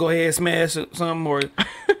about to go ahead and smash something or...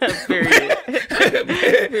 Period.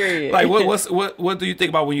 Period. Like, what do you think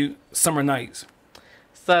about when you... Summer Nights?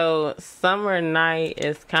 So, Summer Night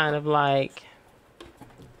is kind of like...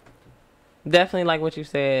 Definitely like what you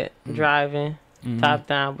said, driving, top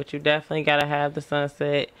down, but you definitely got to have the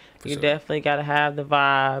sunset. You definitely got to have the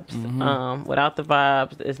vibes. Without the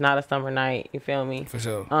vibes, it's not a summer night. You feel me? For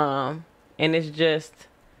sure. And it's just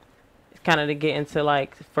kind of to get into,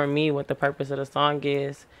 like, for me, what the purpose of the song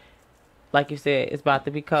is. Like you said, it's about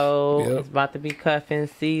to be cold. Yep. It's about to be cuffing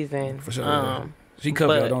season. For sure. She cuff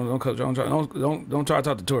y'all. Don't try to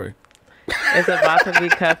talk to Tori. It's about to be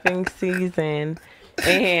cuffing season,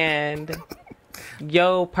 and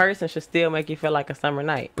your person should still make you feel like a summer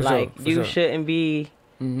night. For like sure, you shouldn't be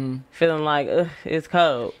feeling like, ugh, it's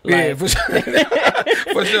cold. Like, Yeah, for sure.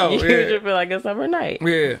 For sure. you Yeah. should feel like a summer night.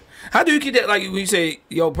 Yeah. How do you keep that, like, when you say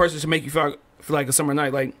your person should make you feel like a summer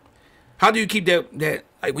night, like, how do you keep that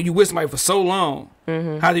like, when you with somebody for so long,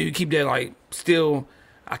 how do you keep that, like, still,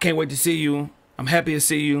 I can't wait to see you, I'm happy to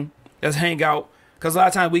see you, let's hang out? Because a lot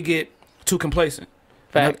of times we get too complacent.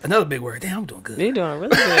 Facts. Another big word. Damn, I'm doing good. You're doing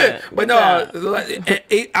really good. But Good no, job.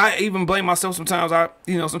 like, I even blame myself sometimes.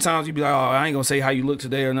 Sometimes you be like, oh, I ain't gonna say how you look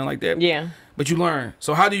today or nothing like that. Yeah. But you learn.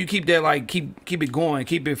 So how do you keep that, like, keep it going,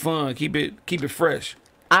 keep it fun, keep it fresh?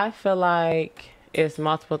 I feel like it's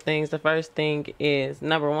multiple things. The first thing is,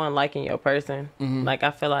 number one, liking your person. Like,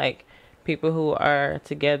 I feel like people who are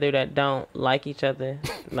together that don't like each other,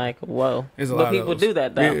 like, whoa. There's a But lot of people those. do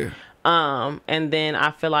that, though. Yeah. And then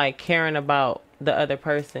I feel like caring about the other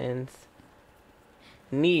person's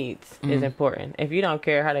needs is important. If you don't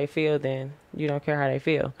care how they feel, then you don't care how they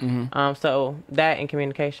feel. So that and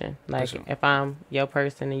communication. Like, sure. if I'm your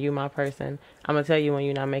person and you my person, I'm gonna tell you when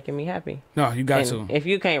you're not making me happy. No, you got And to. if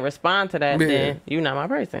you can't respond to that, Yeah. then you're not my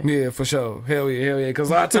person. Yeah, for sure. Hell yeah. Because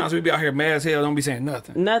a lot of times we be out here mad as hell, don't be saying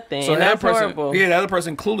nothing. Nothing. So And that that's person, horrible. yeah, the other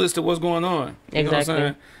person clueless to what's going on. You know what I'm Exactly.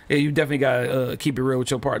 saying? Yeah, you definitely gotta keep it real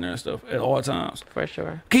with your partner and stuff at all times. For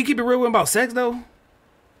sure. Can you keep it real with him about sex though?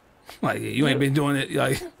 Like, you ain't been doing it.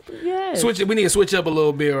 Like, Yes. switch it. We need to switch up a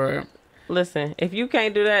little bit, or Listen, if you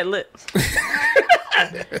can't do that,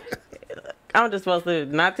 I'm just supposed to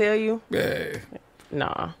not tell you? yeah,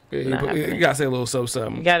 No. yeah, not you happening. gotta say a little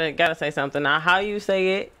something. You something. gotta say something. Now, how you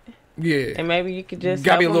say it, Yeah, and maybe you could just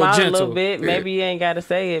Gotta help be a them little out a gentle. little bit. Yeah. Maybe you ain't gotta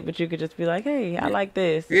say it, but you could just be like, "Hey, I like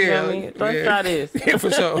this." You know what I mean? Let's try this. Yeah, for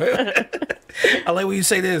sure. I like when you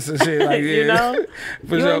say this and shit. Like, yeah. You know,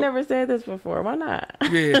 For you sure. ain't never said this before. Why not?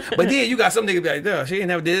 Yeah, but then you got some niggas be like, "Duh, she ain't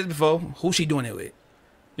never did this before. Who she doing it with?"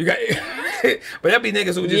 You got, but that be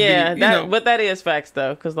niggas who just Yeah, be, you know. but that is facts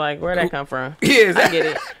though, cause like where that come from? Yeah, I exactly. get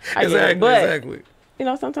it. I get Exactly, it. But exactly. you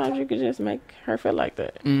know, sometimes you could just make her feel like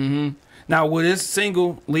that. Now, will this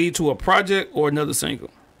single lead to a project or another single?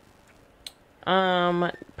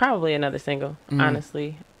 Probably another single.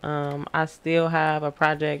 Honestly, I still have a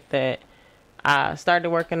project that I started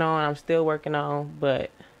working on. I'm still working on, but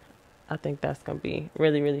I think that's gonna be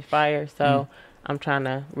really, really fire. So I'm trying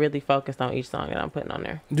to really focus on each song that I'm putting on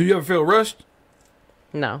there. Do you ever feel rushed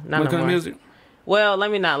No, when not it no comes to more. music? Well,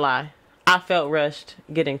 let me not lie. I felt rushed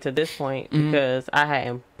getting to this point because I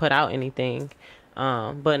hadn't put out anything.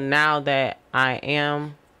 But now that I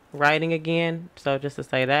am writing again, so just to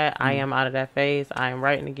say that I am out of that phase, I am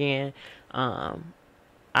writing again.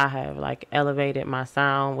 I have like elevated my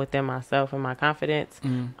sound within myself and my confidence.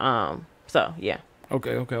 So yeah,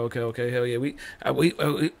 Okay. Hell yeah,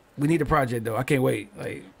 we need a project though. I can't wait.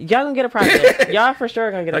 Like, y'all gonna get a project. Y'all for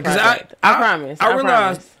sure gonna get a Like, 'cause project. I promise. I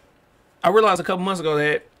promise. realized a couple months ago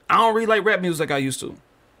that I don't really like rap music like I used to.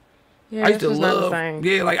 Yeah, I used it's to just not the love, same.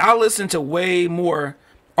 yeah, like I listen to way more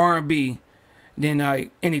R&B than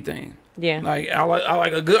like anything. Yeah. Like I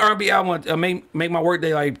like a good R&B album to make my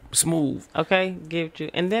workday like smooth. Okay, give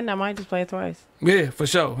you, and then I might just play it twice. Yeah, for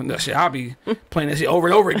sure. And that shit, I'll be playing that shit over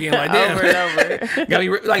and over again. Like damn, Over and over. Got me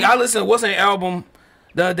like I listened to what's an album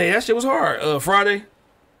the other day. That shit was hard. Friday.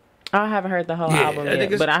 I haven't heard the whole Yeah, album I think yet,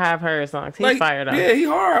 it's- but I have heard songs. He's Like, fired up. Yeah, he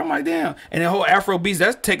hard. I'm like damn. And the whole Afro beats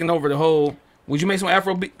that's taking over the whole. Would you make some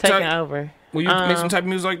Afro beat? Taking over. Would you make some type of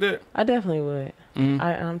music like that? I definitely would.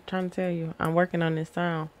 I'm trying to tell you, I'm working on this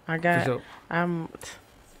sound. For sure.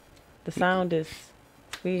 The sound is,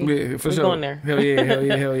 Yeah, for we sure. going there. Hell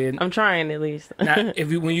yeah. I'm trying at least. Now,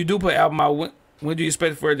 when you do put an album out, when do you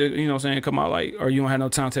expect for it to, you know what I'm saying, come out, like, or you don't have no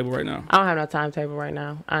timetable right now? I don't have no timetable right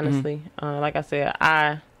now, honestly. Like I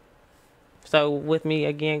said, so with me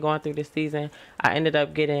again going through this season, I ended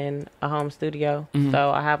up getting a home studio.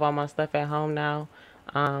 So I have all my stuff at home now.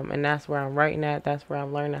 And that's where I'm writing at. That's where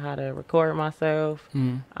I'm learning how to record myself.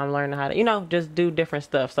 I'm learning how to, just do different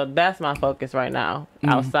stuff. So that's my focus right now,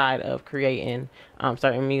 outside of creating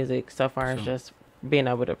certain music. So far as just being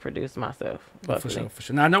able to produce myself. For sure.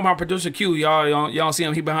 Now I know my producer Q, y'all see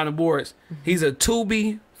him. He behind the boards. He's a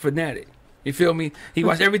Tubi fanatic. You feel me? He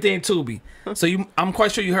watched everything Tubi. So I'm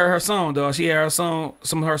quite sure you heard her song, though. She had her song,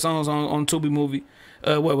 some of her songs on Tubi movie.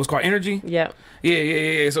 What was called Energy? Yep.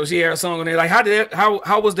 Yeah. So she had her song on there. Like,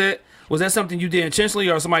 how was that? Was that something you did intentionally,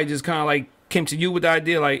 or somebody just kind of like came to you with the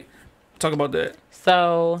idea? Like, talk about that.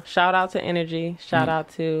 So shout out to Energy. Shout out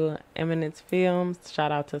to Eminence Films.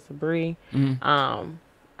 Shout out to Sabri. I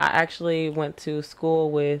actually went to school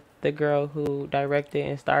with the girl who directed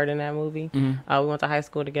and starred in that movie. We went to high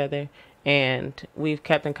school together, and we've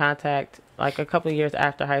kept in contact like a couple of years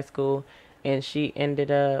after high school. And she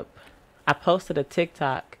ended up, I posted a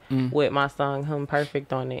TikTok with my song Hum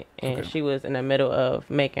Perfect on it, and she was in the middle of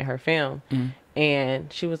making her film.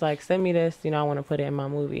 And she was like, send me this, you know, I want to put it in my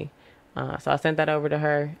movie. So I sent that over to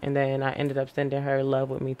her, and then I ended up sending her Love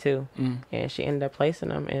With Me Too. And she ended up placing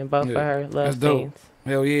them in both of her love scenes.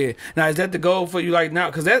 Hell yeah. Now, is that the goal for you, like, now?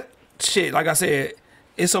 Because that shit, like I said,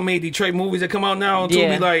 it's so many Detroit movies that come out now on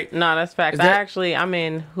Tubi. Like, no, that's facts. I'm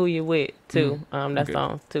in Who You With too. That's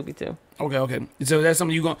on Tubi too. Okay. So that's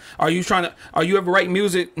something are you ever writing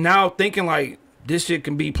music now thinking like this shit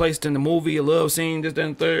can be placed in the movie, a love scene, this, that,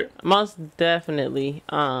 and third? Most definitely.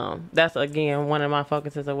 That's again one of my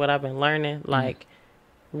focuses of what I've been learning, like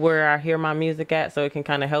where I hear my music at, so it can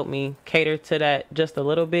kind of help me cater to that just a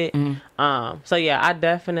little bit. So yeah, I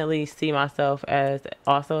definitely see myself as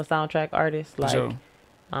also a soundtrack artist. Like, sure.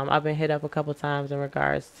 I've been hit up a couple times in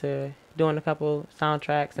regards to doing a couple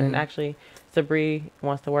soundtracks, and actually Sabri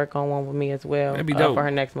wants to work on one with me as well. That'd be dope for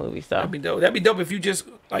her next movie. So that'd be dope. That'd be dope if you just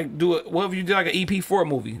like do it. What if you did like an EP4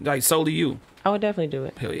 movie, like solely you? I would definitely do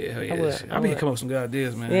it. Hell yeah. I mean, come up with some good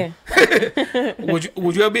ideas, man. Yeah.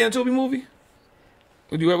 Would you ever be in a Tubi movie?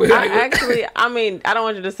 Would you ever? I mean, I don't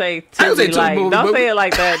want you to say Tubi. Like, don't say it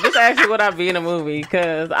like that. Just ask me would I be in a movie,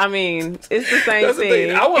 because I mean, it's the same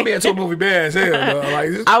thing. I want to be in a movie bad as hell. Though.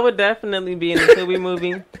 Like, I would definitely be in a Tubi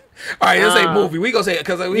movie. All right, let's say movie. We gonna say it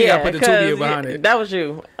because we gotta put the Tubi behind it. That was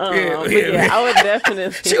you. I would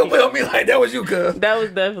definitely. She'll put me like that was you, cuz. That was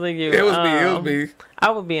definitely you. It was me. I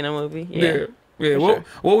would be in a movie. Yeah. What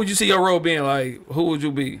would you see your role being like? Who would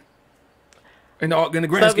you be? In the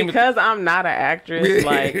grand scheme, because I'm not an actress,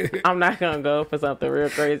 like I'm not gonna go for something real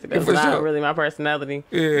crazy. That's not really my personality.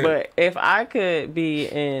 Yeah. But if I could be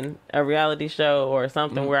in a reality show or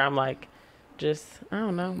something where I'm like, just I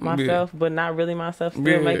don't know myself, but not really myself,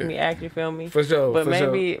 still make me act. You feel me? For sure. But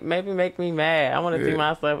maybe make me mad. I want to see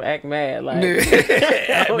myself act mad. Like,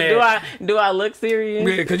 do I look serious?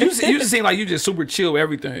 Yeah, because you just seem like you just super chill with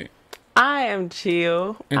everything. I am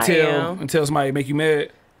chill until somebody make you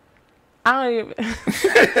mad. I don't even.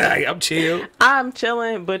 I'm chill. I'm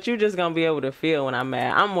chilling, but you just gonna be able to feel when I'm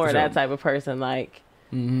mad. I'm more that type of person. Like,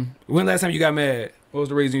 when last time you got mad? What was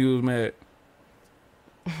the reason you was mad?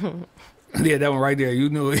 Yeah, that one right there. You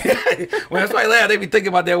knew it. When somebody laugh, they be thinking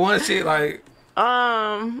about that one shit. Like,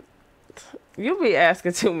 you be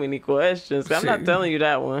asking too many questions. I'm not telling you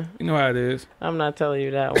that one. You know how it is. I'm not telling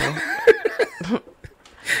you that one.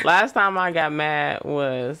 Last time I got mad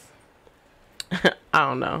was, I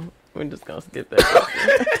don't know. We're just gonna skip that.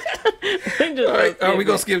 We're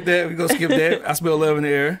gonna skip that. I smell love in the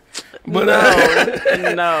air. But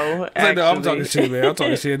no. I'm talking shit, man. I'm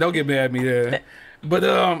talking shit. Don't get mad at me there. But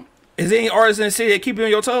is there any artists in the city that keep you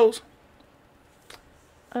on your toes?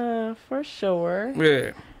 For sure.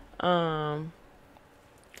 Yeah.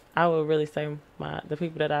 I would really say the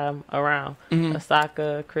people that I'm around: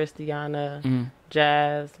 Asaka, Christiana,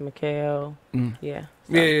 Jazz, Mikhail. Yeah.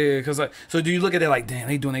 So. Yeah. Because so do you look at it like, damn,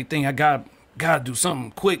 they doing their thing? I gotta do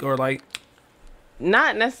something quick, or like,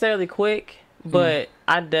 not necessarily quick, but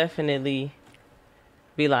I definitely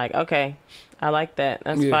be like, okay, I like that.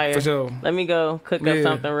 That's fire. For sure. Let me go cook up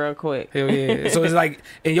something real quick. Hell yeah. So it's like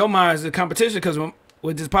in your mind, it's a competition, because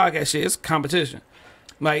with this podcast shit, it's competition.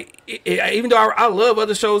 Like, even though I love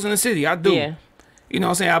other shows in the city, I do. Yeah. You know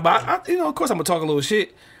what I'm saying? I of course I'm gonna talk a little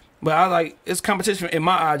shit, but I like, it's competition in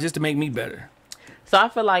my eyes just to make me better. So I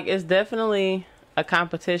feel like it's definitely a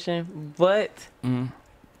competition, but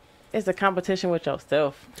it's a competition with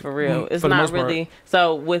yourself, for real. It's not really.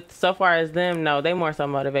 So far as them, no, they more so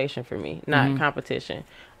motivation for me, not competition.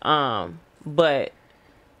 But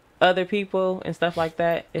other people and stuff like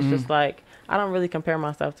that, it's just like, I don't really compare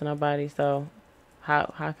myself to nobody, so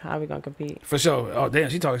how are we gonna compete? For sure. Oh damn,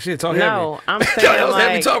 she talking shit. Talk no, heavy. I'm saying that was like,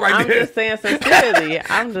 heavy talk right I'm there. just saying sincerely.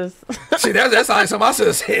 I'm just shit. That's like something I should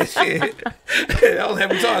have said. Shit, that was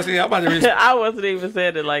heavy talk. Shit, I'm about to. I wasn't even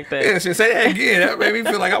saying it like that. Yeah, shit. Say that again. That made me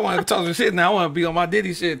feel like I want to talk some shit now. I want to be on my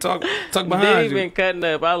Diddy shit. Talk behind Diddy you. been cutting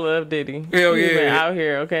up. I love Diddy. Hell yeah. He been out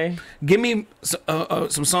here. Okay. Give me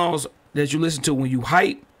some songs that you listen to when you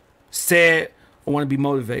hype, sad, or want to be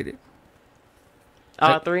motivated.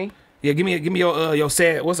 All three. Yeah, give me your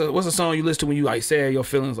sad. What's a song you listen to when you like sad? Your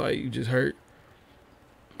feelings like you just hurt.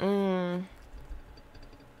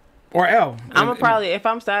 Or album. Probably if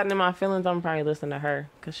I'm sad in my feelings, I'm probably listening to her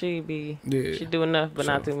because she do enough but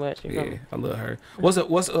not too much. You know? I love her. What's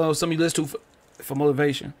something you listen to for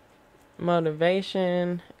motivation?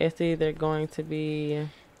 Motivation. It's either going to be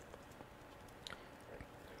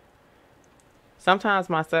sometimes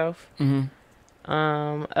myself.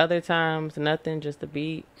 Other times nothing, just a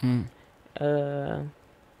beat.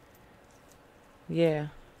 Yeah.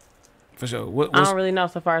 For sure. I don't really know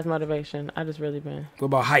so far as motivation. I just really been. What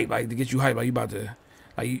about hype? Like to get you hype? Like you about to,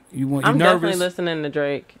 like you want? I'm nervous? definitely listening to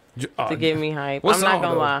Drake to get me hype. What I'm song, not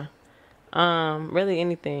gonna lie. Really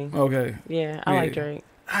anything. Okay. Yeah, I like Drake.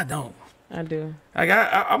 I don't. I do. Like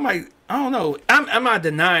I'm like I don't know. I'm not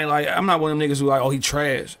denying. Like I'm not one of them niggas who like he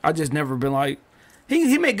trash. I just never been like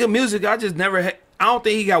he make good music. I just never. I don't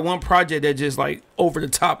think he got one project that just like over the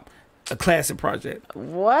top, a classic project.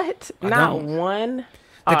 What? Not one.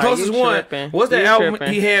 The closest one. What's that album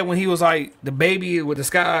he had when he was like the baby with the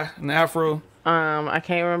sky and the afro? I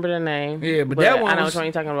can't remember the name. Yeah, but that one. I know which one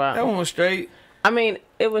you're talking about. That one was straight. I mean,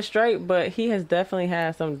 it was straight, but he has definitely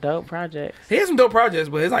had some dope projects. He has some dope projects,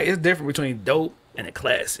 but it's different between dope and a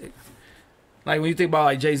classic. Like when you think about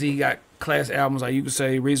like Jay-Z, he got classic albums. Like you could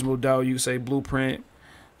say Reasonable Doubt, you could say Blueprint,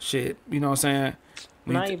 shit. You know what I'm saying?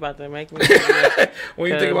 Now you about to make me.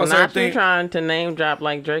 When you think about certain things, trying to name drop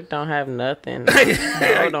like Drake don't have nothing.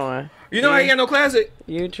 Hold on. You know I ain't got no classic.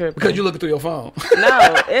 You tripping because you looking through your phone.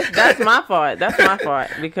 No, that's my fault. That's my fault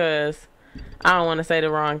because I don't want to say the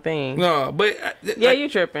wrong thing. No, but yeah, you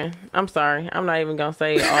tripping. I'm sorry. I'm not even gonna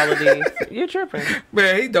say all of these. You tripping.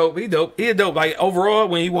 Man, he dope. He dope. Like overall,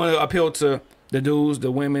 when you want to appeal to the dudes,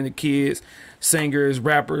 the women, the kids, singers,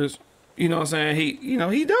 rappers. You know what I'm saying?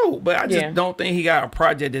 He dope. But I just don't think he got a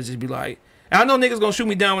project that just be like, and I know niggas gonna shoot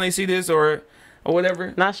me down when they see this or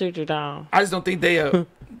whatever. Not shoot you down. I just don't think they a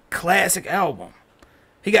classic album.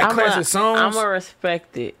 He got classic songs. I'm gonna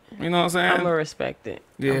respect it. You know what I'm saying? I'm gonna respect it.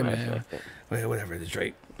 Yeah, man. Well, whatever, it's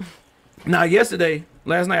Drake. Now,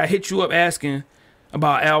 last night, I hit you up asking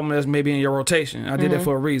about an album that's maybe in your rotation. I did that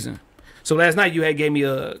for a reason. So last night you had gave me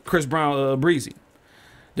a Chris Brown Breezy,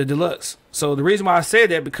 the deluxe. So the reason why I said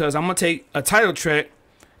that because I'm gonna take a title track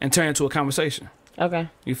and turn it into a conversation. Okay.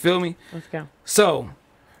 You feel me? Let's go. So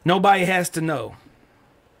nobody has to know.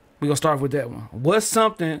 We're gonna start with that one. What's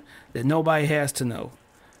something that nobody has to know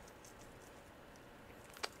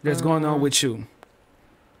that's going on with you?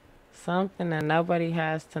 Something that nobody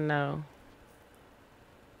has to know.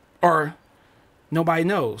 Or nobody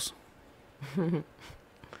knows. Well,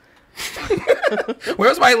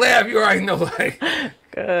 somebody laugh, you already know. Like,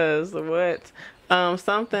 cause what?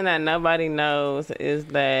 Something that nobody knows is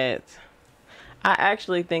that I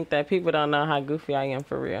actually think that people don't know how goofy I am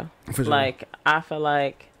for real. For sure. Like I feel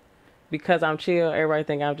like because I'm chill, everybody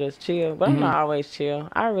think I'm just chill, but I'm not always chill.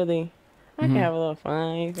 I can have a little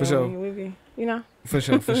fun. You for sure. You know. For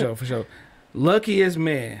sure. Luckiest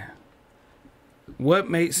man. What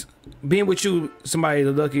makes being with you somebody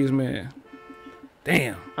the luckiest man?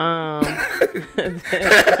 Damn.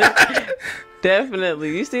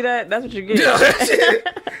 Definitely. You see that? That's what you get.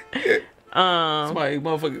 Somebody,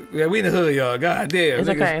 motherfucker. Yeah, we in the hood, y'all. God damn.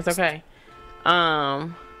 It's okay.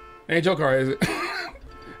 Ain't your car, is it?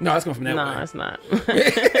 No, it's coming from that way. No, it's not.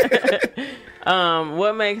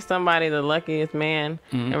 What makes somebody the luckiest man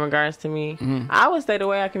in regards to me? I would say the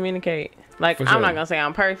way I communicate. Like, I'm not gonna say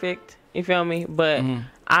I'm perfect. You feel me? But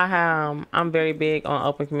I'm very big on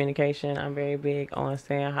open communication. I'm very big on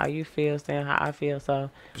saying how you feel, saying how I feel. So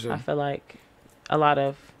I feel like a lot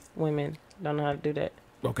of women don't know how to do that.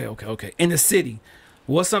 Okay. In the city,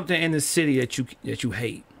 what's something in the city that you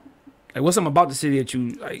hate? Like, what's something about the city that you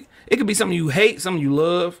like? It could be something you hate, something you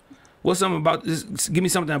love. What's something about this? Give me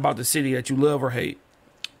something about the city that you love or hate,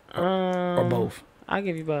 or both. I'll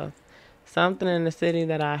give you both. Something in the city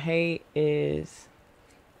that I hate is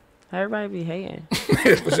everybody be hating.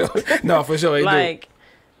 For sure. No, for sure. Like,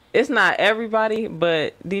 it's not everybody,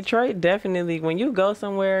 but Detroit definitely, when you go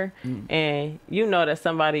somewhere and you know that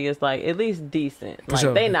somebody is like at least decent, for like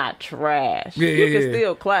sure. They not trash. You can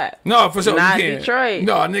still clap. No, for sure. Not Detroit.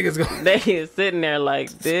 No, niggas go. They is sitting there like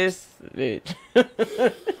this bitch.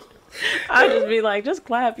 I just be like, just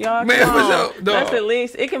clap, y'all. Man, come on. Sure. No. That's at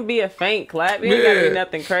least, it can be a faint clap. It ain't gotta be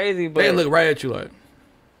nothing crazy, but they look right at you like.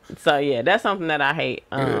 So yeah, that's something that I hate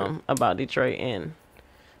about Detroit. And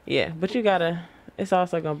yeah, but you gotta, it's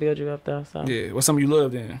also gonna build you up though. So yeah, what's something you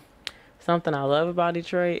love then? Something I love about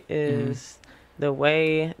Detroit is the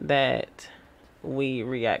way that we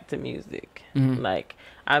react to music. Like,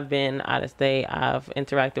 I've been out of state. I've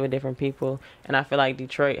interacted with different people, and I feel like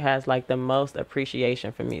Detroit has like the most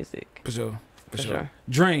appreciation for music. For sure. For sure. sure.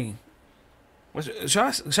 Dream. Should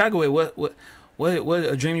I go with what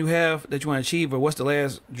a dream you have that you want to achieve, or what's the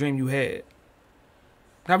last dream you had?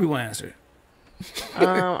 However you want to answer.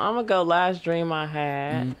 I'm gonna go last dream I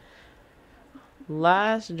had. Mm-hmm.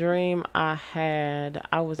 Last dream I had,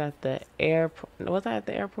 I was at the airport. Was I at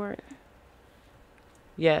the airport?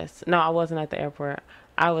 Yes. No, I wasn't at the airport.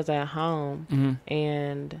 I was at home,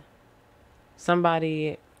 and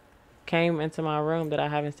somebody came into my room that I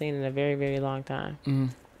haven't seen in a very, very long time.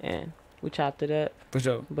 And we chopped it up. For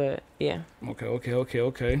sure. But, yeah.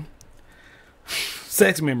 Okay.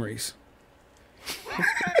 Sex memories.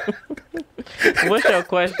 What's your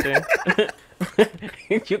question?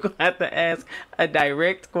 You're going to have to ask a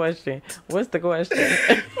direct question. What's the question?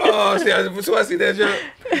 Oh, see, I see that,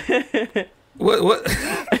 Joe. What?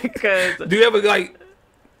 Because do you ever, like,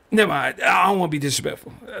 never mind. I don't want to be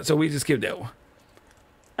disrespectful. So we just skip that one.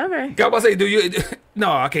 Okay. I was about to say, do you?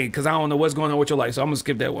 No, I can't, because I don't know what's going on with your life. So I'm going to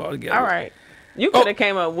skip that one altogether. All right. You could have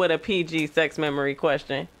came up with a PG sex memory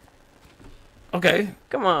question. Okay.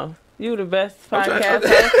 Come on. You the best podcast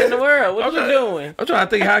host in the world. What you doing? I'm trying to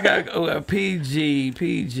think how I got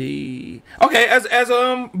PG. Okay, as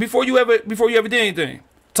before you ever did anything,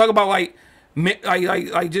 talk about like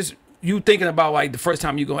just you thinking about like the first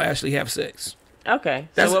time you gonna actually have sex. Okay,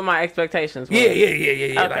 so what my expectations were. Yeah.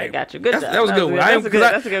 Okay, like, got you. Good job. That was a good one. That's a good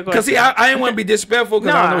question. Because see, I didn't want to be disrespectful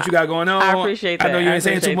because I don't know what you got going on. I appreciate that. I know you ain't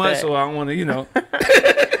saying too much, so I don't want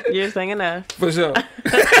to, You're saying enough. For sure.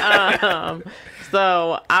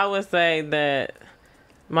 So I would say that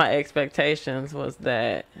my expectations was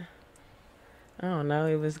that I don't know,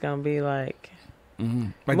 it was gonna be like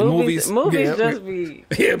like movies just be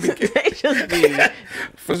they just be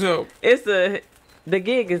for sure. The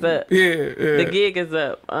gig is up. Yeah. The gig is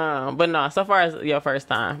up. But no, so far as your first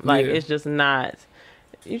time, like it's just not.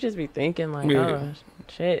 You just be thinking like, oh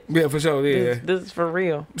shit. Yeah, for sure. Yeah, this is for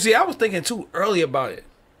real. See, I was thinking too early about it.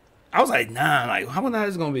 I was like, nah, like how much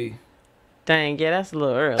is gonna be? Dang, yeah, that's a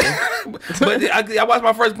little early. But I watched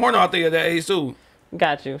my first porno out there at that age too.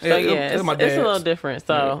 Got you. So it's a little different.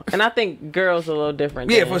 So, and I think girls are a little different.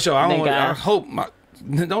 Yeah, for sure. I hope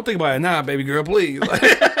don't think about it now, baby girl, please.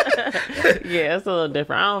 Yeah, it's a little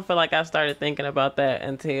different. I don't feel like I started thinking about that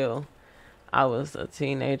until I was a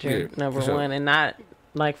teenager, number one, and not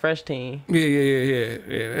like fresh teen.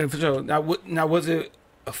 Yeah. For sure. Now, was it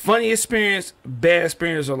a funny experience, bad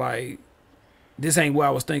experience, or like this ain't what I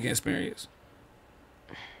was thinking experience?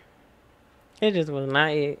 It just was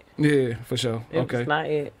not it. Yeah, for sure. It was not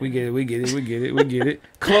it. We get it.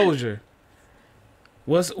 Closure.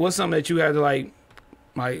 What's something that you had to like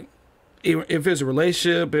if it's a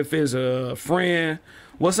relationship, if it's a friend,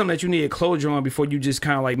 what's something that you needed closure on before you just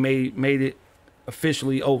kind of like made it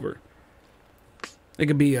officially over? It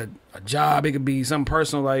could be a job, it could be something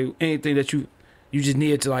personal, like anything that you just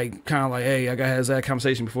needed to like kind of like, hey, I gotta have that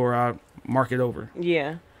conversation before I mark it over.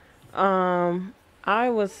 Yeah. I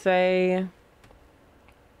would say,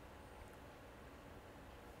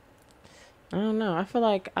 I don't know. I feel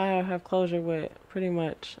like I have closure with pretty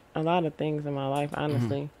much a lot of things in my life,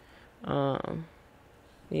 honestly.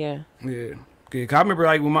 Yeah. Yeah. Cause I remember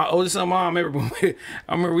like with my oldest son, mom, I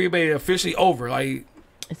remember we made it officially over. Like,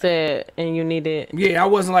 said, and you needed. Yeah, I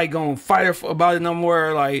wasn't like gonna fight her about it no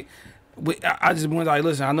more. Like, I just went like,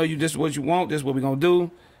 listen, I know this is what you want. This is what we're gonna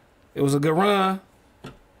do. It was a good run.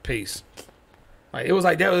 Peace. Like it was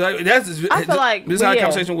like that. I feel like this is how the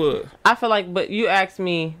conversation was. I feel like, but you asked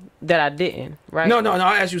me that I didn't, right? No.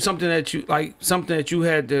 I asked you something that you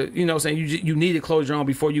had to, saying you needed closure on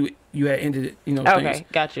before you had ended it. Okay, things.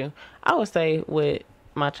 Got you. I would say with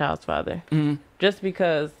my child's father, just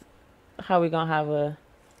because how we gonna have a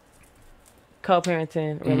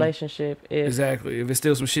co-parenting relationship if exactly if it's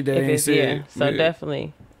still some shit that ain't said. Yeah, so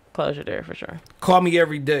definitely closure there for sure. Call me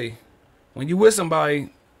every day. When you with somebody,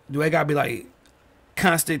 do they gotta be like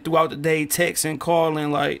constant throughout the day, texting,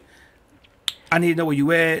 calling, like I need to know where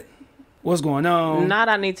you at, what's going on? Not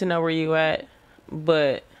I need to know where you at,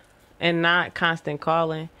 and not constant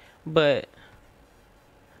calling, but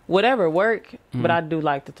whatever work, but I do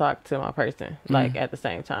like to talk to my person like at the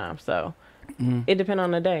same time. So it depends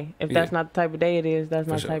on the day. If that's not the type of day it is, that's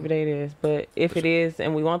not the type of day it is. But if it is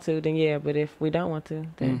and we want to, then yeah. But if we don't want to,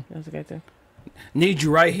 then that's okay too. Need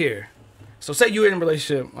you right here. So say you're in a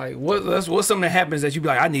relationship, like what's something that happens that you be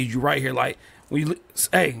like, I need you right here, like when you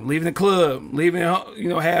leaving the club, leaving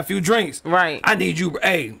have a few drinks, right? I need you,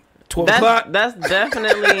 12 o'clock. That's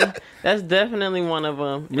definitely one of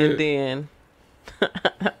them, and then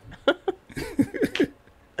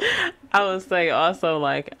I would say also,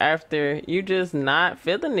 like, after you just not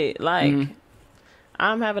feeling it, like,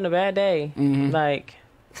 I'm having a bad day. Like,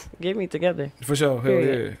 get me together. For sure. Hell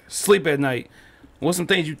yeah. Sleep at night. What's some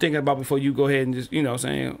things you thinking about before you go ahead and just, you know what I'm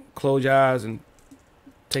saying, close your eyes and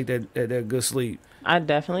take that good sleep? I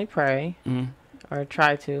definitely pray, or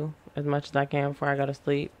try to, as much as I can before I go to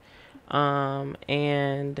sleep.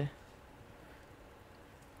 And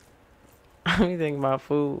I be thinking about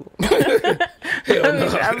food.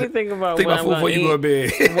 I be thinking about what I'm going to eat. Go to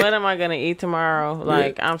bed. What am I going to eat tomorrow?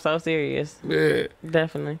 Like, I'm so serious. Yeah.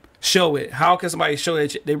 Definitely. Show it. How can somebody show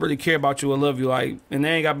that they really care about you or love you? Like, and they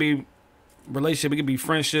ain't got to be relationship. It could be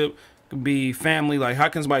friendship. It could be family. Like, how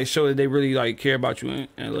can somebody show that they really, like, care about you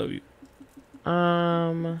and love you?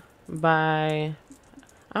 By,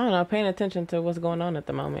 I don't know, paying attention to what's going on at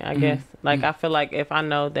the moment, I guess. Like, I feel like if I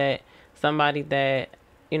know that somebody that,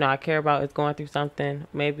 you know, I care about is going through something,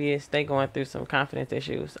 maybe it's they going through some confidence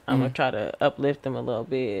issues, I'm going to try to uplift them a little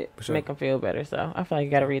bit, make them feel better. So I feel like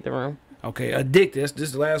you got to read the room. Okay, addicted. This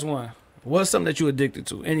is the last one. What's something that you addicted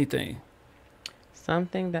to? Anything?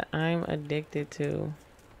 Something that I'm addicted to.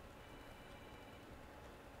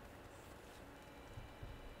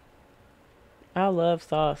 I love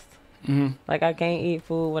sauce. Like, I can't eat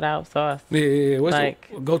food without sauce. Yeah. What's like,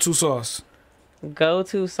 the go-to sauce?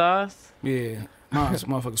 Go-to sauce? Yeah. Mine's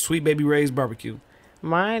motherfucking Sweet Baby Ray's barbecue.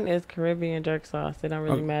 Mine is Caribbean jerk sauce. It don't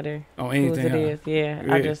really matter. Anything. It is. Yeah.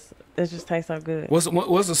 It just tastes so good.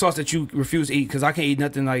 What's the sauce that you refuse to eat? Because I can't eat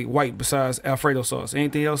nothing like white besides Alfredo sauce.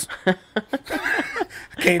 Anything else?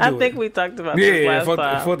 Can't do I think we talked about this last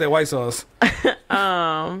time. Fuck that white sauce.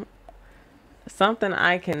 Something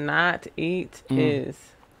I cannot eat is,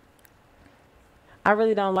 I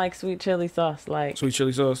really don't like sweet chili sauce. Like, sweet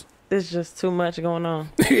chili sauce? There's just too much going on.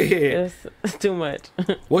 Yeah. It's too much.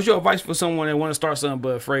 What's your advice for someone that want to start something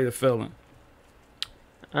but afraid of failing?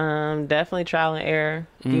 Definitely trial and error.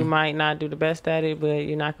 You might not do the best at it, but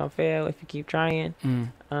you're not gonna fail if you keep trying.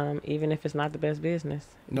 Even if it's not the best business,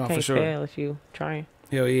 you can't for sure. fail if you trying.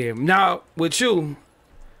 Hell yeah! Now with you,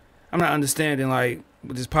 I'm not understanding like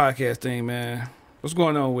with this podcast thing, man. What's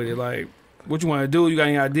going on with it? Like, what you want to do? You got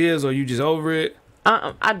any ideas, or you just over it?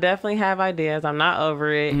 I definitely have ideas. I'm not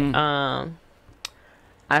over it.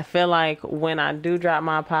 I feel like when I do drop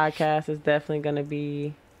my podcast, it's definitely gonna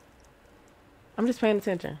be. I'm just paying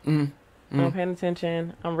attention. I'm paying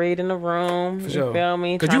attention. I'm reading the room. You feel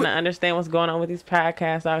me? Trying to understand what's going on with these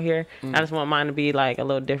podcasts out here. I just want mine to be like a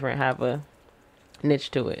little different, have a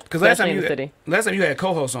niche to it. Because last time you had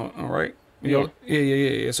co-hosts on, right?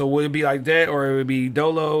 Yeah. So would it be like that, or it would be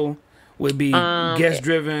Dolo? Would it be guest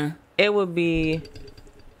driven? It would be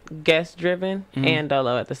guest driven and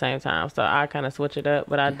Dolo at the same time. So I kind of switch it up,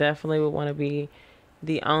 but I definitely would want to be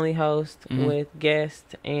the only host with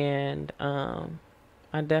guests, and I'm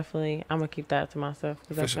gonna keep that to myself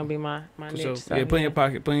because that's gonna be my niche. Sure. So, put in your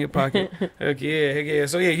pocket. Heck yeah.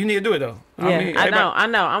 So you need to do it though. Yeah, I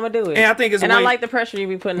know. I'm gonna do it. And I think I like the pressure you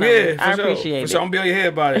be putting on me. I appreciate it. So I'm gonna be on your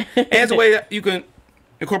head about it. And it's a way that you can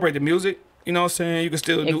incorporate the music. You know what I'm saying? You can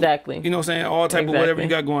still do You know what I'm saying? All type of whatever you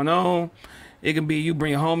got going on. It can be you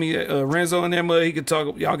bring your homie Renzo in there, mud. He could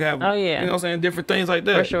talk. Y'all can have, you know what I'm saying? Different things like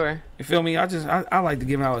that. For sure. You feel me? I like to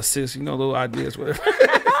give out assists, little ideas, whatever.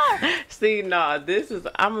 See, I'm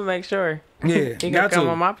gonna make sure. Yeah, you can come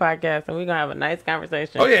on my podcast and we're gonna have a nice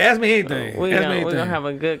conversation. Oh yeah, ask me anything. We're gonna have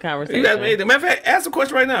a good conversation. You ask me anything. Matter of fact, ask a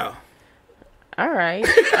question right now. All right.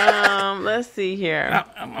 Let's see here.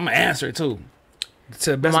 I'm gonna answer it too.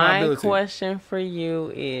 To the best of my ability. My question for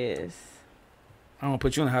you is. I don't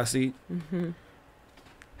put you in the hot seat.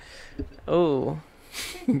 Ooh.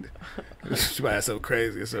 She might have something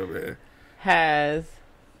crazy or something. Has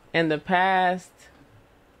in the past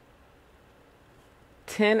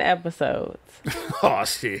 10 episodes. Oh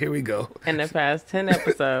shit, here we go. In the past 10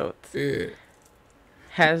 episodes.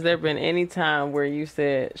 Has there been any time where you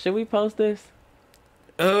said, should we post this?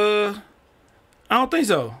 I don't think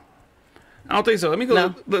so. Let me go.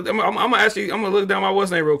 No. Look, I'm gonna ask you. I'm gonna look down my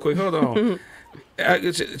what's name real quick. Hold on.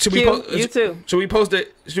 Should we post? You too. Should we post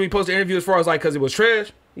it? Should we post the interview as far as like because it was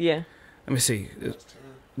trash? Yeah. Let me see.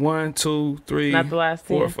 1, 2, 3. Not the last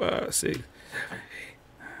 4, 5, 6.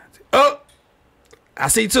 Oh, I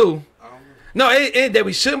see 2. No, it ain't that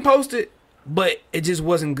we shouldn't post it, but it just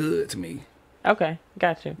wasn't good to me. Okay,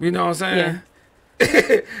 got you. You know what I'm saying?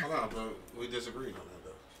 Yeah. But we disagreed on that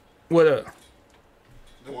though. What up?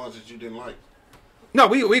 The ones that you didn't like. No,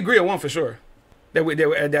 we agree on one for sure. That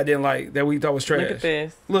didn't like, that we thought was trash. Look at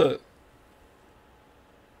this. Look.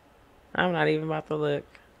 I'm not even about to look.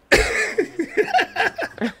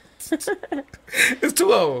 It's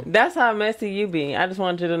too old. That's how messy you be. I just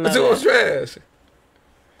wanted you to know. It's too old trash.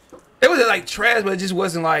 It wasn't like trash, but it just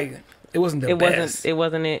wasn't like it wasn't the best. It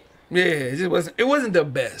wasn't it. Yeah, it just wasn't. It wasn't the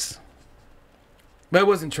best, but it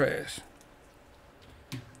wasn't trash.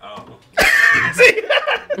 Oh.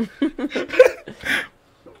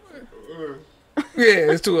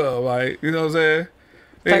 Yeah, it's two of them. Like, you know what I'm saying?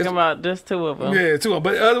 Yeah, Talking about just two of them. yeah, two of them.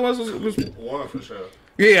 But the other ones was One for sure.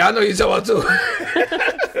 yeah, I know you're talking about two.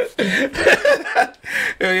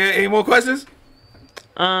 Yeah, any more questions?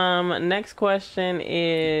 Next question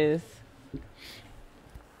is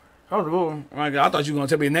Oh my God, I thought you were gonna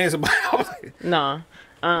tell me the names about. I was like, no.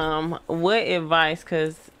 What advice?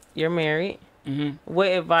 Cause you're married. mm-hmm. What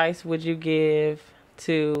advice would you give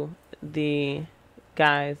to the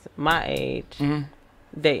guys my age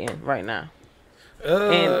dating right now?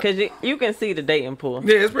 And because you can see the dating pool.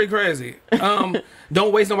 Yeah, it's pretty crazy.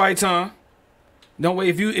 Don't waste nobody's time. Don't wait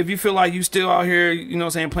if you feel like you still out here, you know what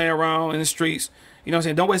I'm saying, playing around in the streets, you know what I'm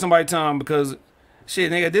saying, don't waste nobody's time because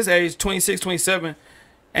shit, nigga, at this age, 26, 27,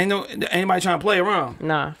 ain't anybody trying to play around.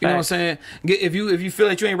 Nah, you know what I'm saying? If you feel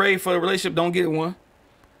that you ain't ready for the relationship, don't get one.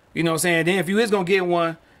 You know what I'm saying? Then if you is gonna get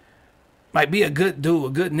one, like be a good dude, a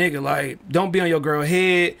good nigga. Like don't be on your girl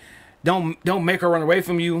head. Don't make her run away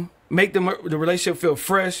from you. Make the relationship feel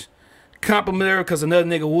fresh. Compliment her because another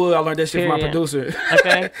nigga would. I learned that shit from my producer.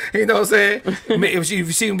 Okay. You know what I'm saying? If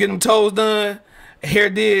you see him getting them toes done, hair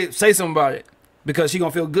did, say something about it. Because she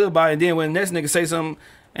gonna feel good about it. And then when the next nigga say something,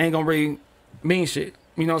 ain't gonna really mean shit.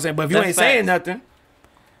 You know what I'm saying? But if you ain't saying nothing.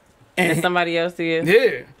 And somebody else is.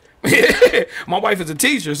 Yeah. Yeah. My wife is a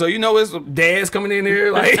teacher, so you know it's dads coming in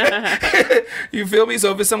here. Like, you feel me?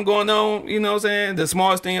 So if it's something going on, you know what I'm saying? The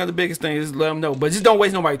smallest thing or the biggest thing, just let them know. But just don't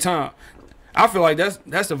waste nobody's time. I feel like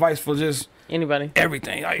that's advice for just anybody,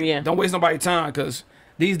 everything. Like, yeah, don't waste nobody's time because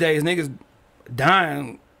these days niggas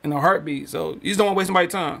dying in a heartbeat. So you just don't want to waste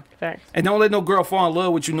nobody's time. Facts. And don't let no girl fall in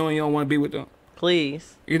love with you knowing you don't want to be with them.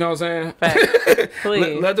 Please. You know what I'm saying? Facts.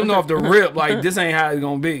 Please. Let them know off the rip. Like this ain't how it's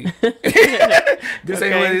gonna be. This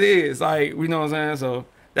ain't what it is. Like, you know what I'm saying? So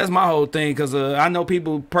that's my whole thing because I know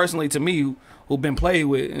people personally to me who've been played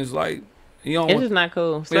with. And it's like you don't. It's just not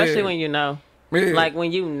cool, especially when you know. Yeah. Like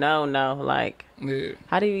when you know, like, yeah.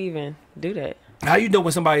 How do you even do that? How you know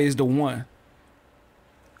when somebody is the one?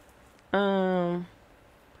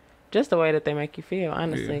 Just the way that they make you feel,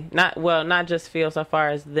 honestly. Yeah. Not just feel so far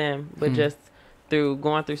as them, but just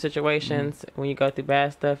going through situations when you go through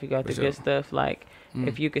bad stuff, you go through good stuff. Like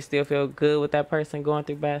if you can still feel good with that person going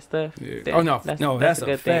through bad stuff. Yeah. Oh no, that's a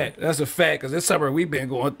good fact. That's a fact because this summer we've been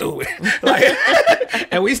going through it, like,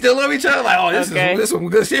 and we still love each other. Like, oh, this is some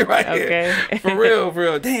good shit right here. For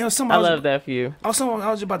real. Damn, I love that for you. I was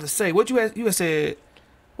just about to say what you had said.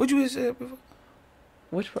 What you had said before?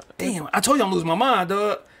 Which one? Damn, I told you I'm losing my mind,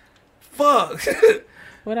 dog. Fuck.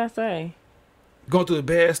 What'd I say? Going through the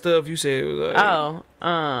bad stuff. You said.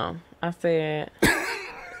 I said.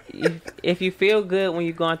 If you feel good when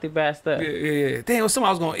you're going through bad stuff. Yeah. Damn,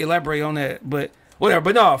 somebody was gonna elaborate on that, but whatever.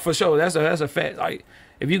 But no, for sure, that's a fact. Like,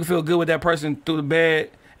 if you can feel good with that person through the bad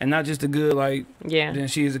and not just the good, like, then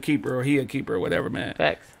she is a keeper or he a keeper or whatever, man.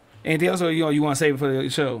 Facts. Anything else, or you want to save it for the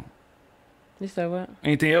show? You said what?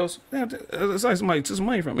 Anything else? It's like somebody took some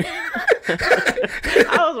money from me.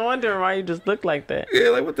 I was wondering why you just looked like that. Yeah,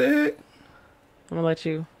 like what the heck? I'm gonna let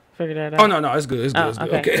you figure that out. Oh no, it's good. It's good.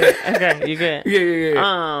 Okay. Okay, you good. Yeah.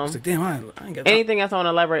 I was like, damn, I ain't got anything else I want to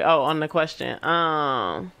elaborate? Oh, on the question.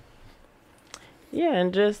 Yeah,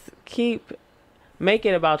 and just make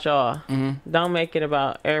it about y'all. Don't make it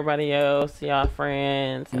about everybody else, y'all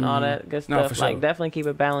friends, and all that good stuff. Like, definitely keep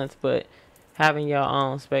it balanced, but having your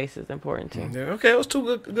own space is important too. Yeah, okay, those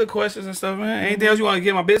two good questions and stuff, man. Anything else you want to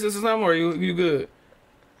get my business or something, or you good?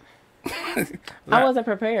 I wasn't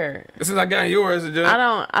prepared. Since I got yours,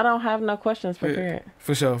 I don't have no questions prepared. Yeah,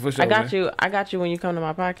 for sure. I got you. I got you when you come to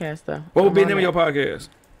my podcast, though. What would be the name of your podcast?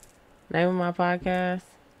 Name of my podcast?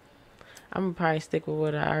 I'm gonna probably stick with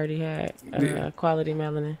what I already had. Quality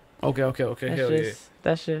Melanin. Okay.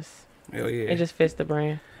 That's just. Hell yeah. It just fits the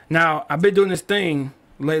brand. Now I've been doing this thing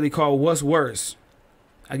lately called "What's Worse."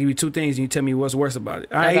 I give you two things and you tell me what's worse about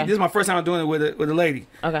it. All right, this is my first time doing it with a lady.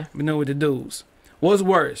 Okay. Been doing it with the dudes. What's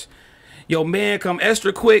worse? Your man come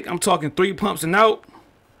extra quick. I'm talking 3 pumps and out,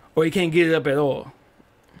 or he can't get it up at all.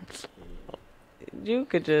 You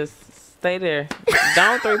could just stay there.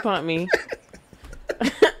 Don't 3-pump me.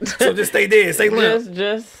 So just stay there. Stay limp.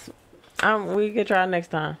 We could try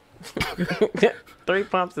next time. 3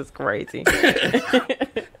 pumps is crazy.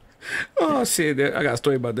 Oh shit! I got a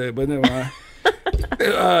story about that, but never mind.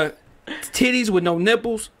 Titties with no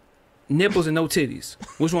nipples, nipples and no titties.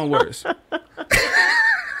 Which one worse?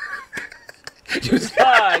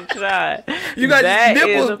 Shad. You got that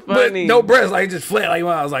nipples but no breasts, like just flat. Like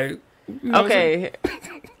I was like, You know what I'm saying?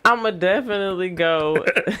 Okay, I'ma definitely go.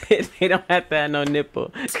 They don't have to have no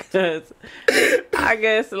nipple, cause I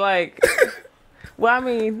guess like, well, I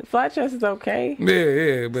mean, flat chest is okay.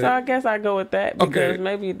 Yeah, but So I guess I go with that because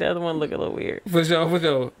maybe the other one look a little weird. for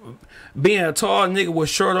sure. Being a tall nigga with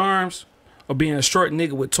short arms or being a short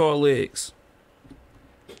nigga with tall legs.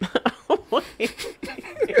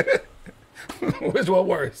 Which one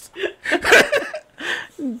worse?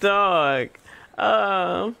 Dog.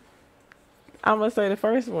 I'm gonna say the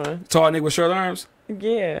first one. Tall nigga with short arms?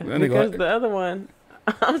 Yeah, That nigga because like- the other one,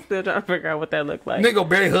 I'm still trying to figure out what that looked like. Nigga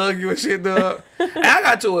barely hug you and shit, dog. And I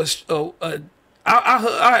got to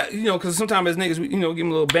I you know, because sometimes as niggas, we, you know, give him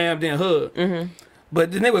a little bam, then hug. Mm-hmm.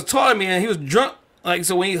 But the nigga was taller than me and he was drunk. Like,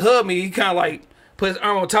 so when he hugged me, he kind of like put his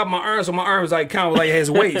arm on top of my arm, so my arm was like kind of like his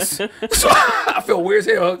waist. So I feel weird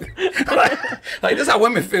as hell. like this how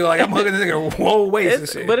women feel. Like I'm hugging this nigga whole waist and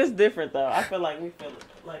shit. But it's different though. I feel like we feel it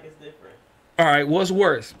like it's different. All right, what's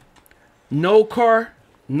worse? No car,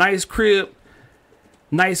 nice crib.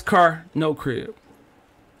 Nice car, no crib.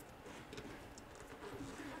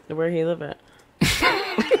 Where he live at?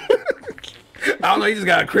 I don't know. He just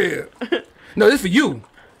got a crib. No, this for you.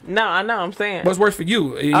 No, I know. I'm saying. What's worse for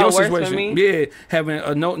you? In Oh, your worse for situation, me? yeah, having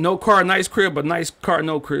a no car, nice crib, but nice car,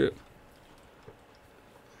 no crib.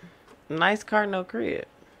 Nice car, no crib.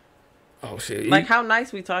 Oh shit! Like how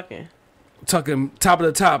nice we talking? Talking top of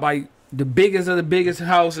the top, like the biggest of the biggest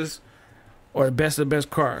houses, or the best of the best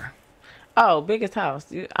car. Oh, biggest house.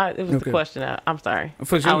 It was Okay. the question. I'm sorry.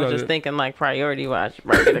 For sure, I was got just it. thinking like priority wise.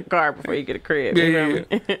 Right, get a car before you get a crib. Yeah, You yeah, feel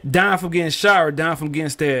me? yeah. Dying from getting shot or dying from getting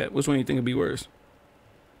stabbed. Which one you think would be worse?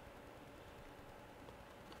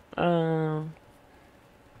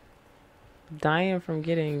 Dying from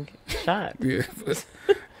getting shot. Yeah,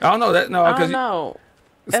 I don't know that. No, I because don't know.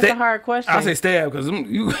 That's a hard question. I say stab because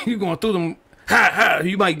you going through them.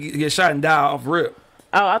 You might get shot and die off rip.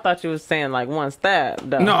 Oh, I thought you was saying like one stab.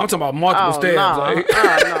 Though. No, I'm talking about multiple stabs. No.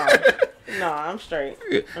 Like, No, I'm straight.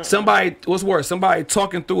 somebody, what's worse? Somebody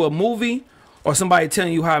talking through a movie or somebody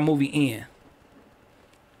telling you how a movie end?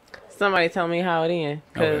 Somebody tell me how it ends,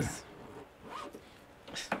 cause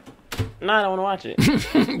no, I don't want to watch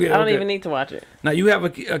it. Yeah, I don't even need to watch it. Now you have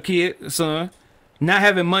a kid, son, not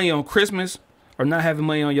having money on Christmas or not having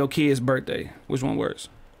money on your kid's birthday. Which one worse?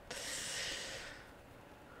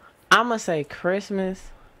 I'm gonna say Christmas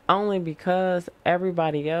only because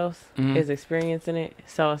everybody else is experiencing it.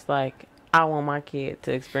 So it's like I want my kid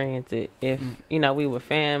to experience it. If you know we were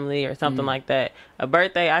family or something like that, a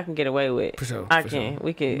birthday I can get away with. For sure. I for can. Sure.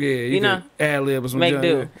 We could. Yeah, you know. ad lib or some Make junk.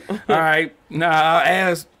 do. All right. Now I'll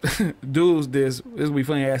ask dudes this. This will be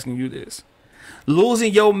funny asking you this.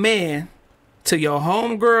 Losing your man to your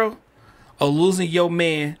homegirl or losing your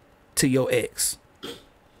man to your ex?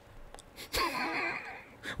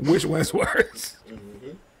 Which one's worse?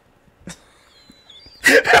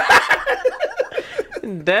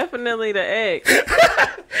 Definitely the ex.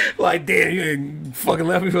 Like, damn, you ain't fucking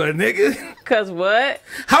left me for a nigga. Cause what?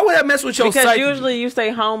 How would that mess with your Because psyche? usually you say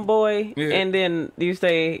homeboy Yeah. and then you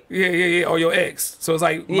say Yeah, or your ex. So it's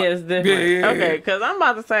like, yeah, it's different. Yeah. Okay, because I'm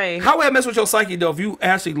about to say How would that mess with your psyche though if you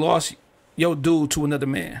actually lost your dude to another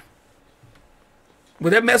man?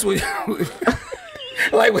 Would that mess with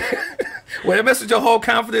like would that mess with your whole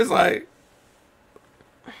confidence? Like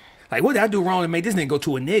what did I do wrong to make this nigga go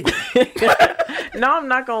to a nigga? no, I'm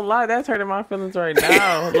not gonna lie, that's hurting my feelings right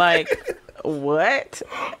now. Like what?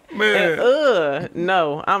 Man. And,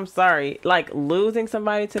 no, I'm sorry. Like losing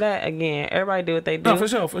somebody to that again. Everybody do what they do. No, for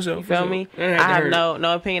sure. You feel me? I have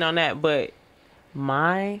no opinion on that, but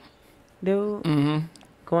my dude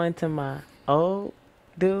going to my old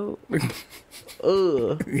dude.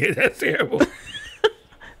 Yeah, that's terrible.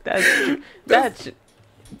 That's Yeah,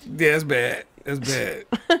 that's bad. That's bad.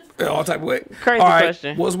 All type of way. Crazy All right,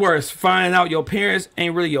 question. what's worse, finding out your parents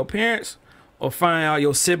ain't really your parents, or finding out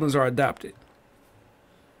your siblings are adopted?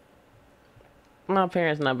 my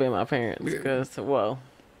parents not being my parents because well,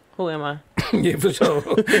 who am I? Yeah, for sure.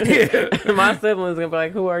 Yeah, My siblings gonna be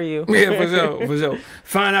like, who are you? yeah, for sure.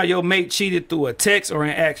 Find out your mate cheated through a text or an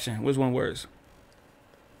action. Which one worse?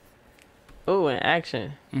 Ooh, in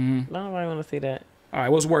action. Nobody want to see that. All right,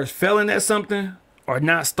 what's worse, failing at something or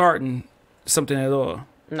not starting something at all?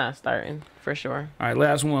 Not starting for sure. All right,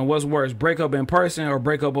 last one. What's worse, break up in person or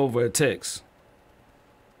break up over a text?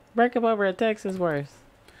 Break up over a text is worse.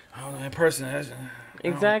 I don't know, in person.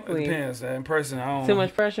 Exactly. It depends. In person, I don't. Too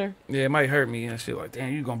much pressure. Yeah, it might hurt me and shit. Like,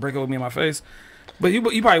 damn, you gonna break up with me in my face? But you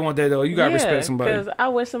probably want that though. You gotta respect somebody. Because I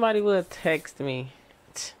wish somebody would text me.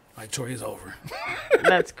 Like, Tori, is over.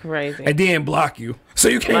 That's crazy. And then block you. So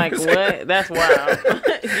you can't. Like, what? That's wild.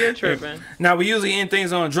 You're tripping. Now, we usually end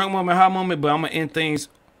things on a drunk moment, hot moment, but I'm going to end things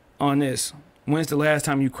on this. When's the last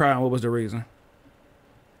time you cried and what was the reason?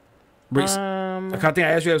 I think I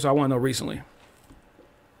asked you that, so I want to know recently.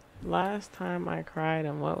 Last time I cried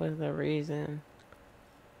and what was the reason?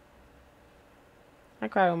 I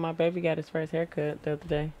cried when my baby got his first haircut the other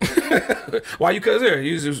day. Why you cut hair?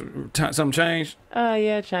 You just something changed?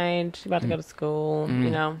 Yeah, changed. She about to go to school, you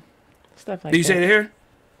know, stuff like that. Did you say the hair?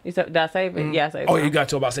 You said, did I save it? Yeah, I saved it. Oh, you got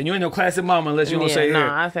to about saying you ain't no classic mama unless you don't say hair.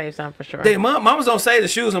 No, I saved some for sure. Damn, mamas don't say the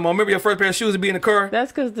shoes no more. Remember your first pair of shoes to be in the car?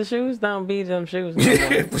 That's because the shoes don't be them shoes. No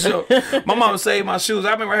Yeah, for sure. My mama saved my shoes.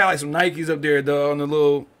 I remember I had like some Nikes up there, though, on the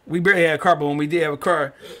little. We barely had a car, but when we did have a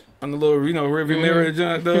car, on the little, you know, rearview mirror,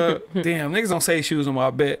 damn, niggas don't say shoes no more, I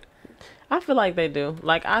bet. I feel like they do.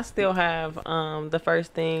 Like, I still have the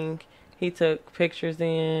first thing he took pictures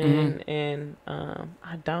in, and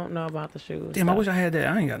I don't know about the shoes. Damn, though. I wish I had that.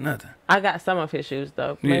 I ain't got nothing. I got some of his shoes,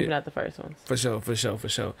 though. Maybe Yeah. not the first ones. For sure.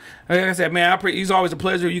 Like I said, man, it's always a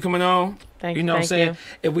pleasure you coming on. Thank You know what I'm saying?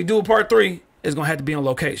 you. If we do a part 3, it's going to have to be on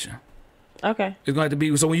location. Okay. It's going to have to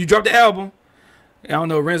be. So when you drop the album, I don't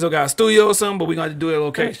know, Renzo got a studio or something, but we're going to have to do it at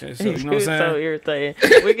location. So, you know what I'm saying? So irritating.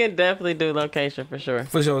 We can definitely do location for sure.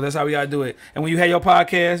 For sure. That's how we got to do it. And when you have your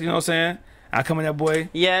podcast, you know what I'm saying? I come in that boy.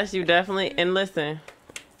 Yes, you definitely. And listen,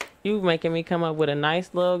 you making me come up with a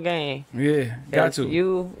nice little game. Yeah, got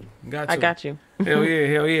to. I got you. Hell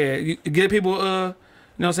yeah. You get people, you know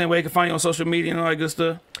what I'm saying, where they can find you on social media and all that good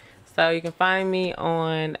stuff. So you can find me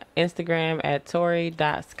on Instagram at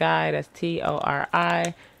Tori.Skyy. That's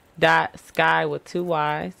Tori.Skyy with 2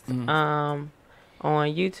 Y's. On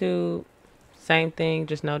YouTube, same thing,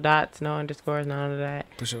 just no dots, no underscores, none of that.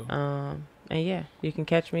 For sure. And yeah, you can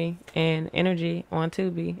catch me in Energy on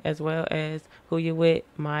Tubi, as well as Who You With.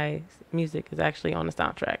 My music is actually on the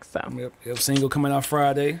soundtrack. So Yep. Single coming out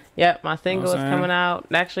Friday. Yep, my single Know what is I'm saying? coming out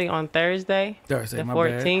actually on Thursday the my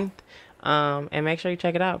 14th. And make sure you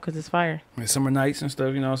check it out because it's fire. bad. Summer nights and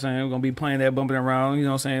stuff, you know what I'm saying? We're going to be playing that, bumping around, you know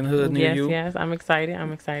what I'm saying, hood near you. Yes, I'm excited.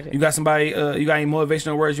 You got somebody, you got any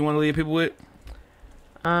motivational words you want to leave people with?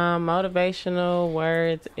 Motivational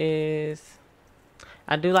words is,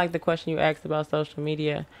 I do like the question you asked about social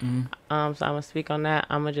media. So I'm gonna speak on that.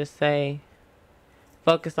 I'm gonna just say,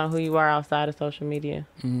 focus on who you are outside of social media.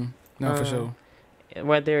 No, for sure.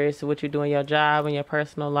 Whether it's what you do in your job, in your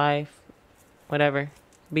personal life, whatever,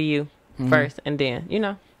 be you first, and then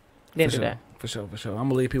then do that. For sure. I'm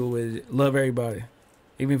gonna leave people with love everybody,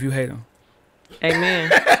 even if you hate them.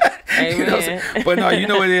 Amen. Amen. You know what I'm saying? But no, you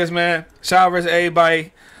know what it is, man. Shout out versus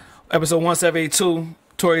everybody. Episode 1782.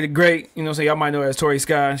 Tori the Great. You know what I'm saying? Y'all might know her as Tori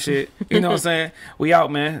Skyy and shit. You know what I'm saying? We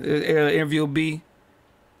out, man. Interview will be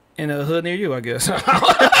in a hood near you, I guess. But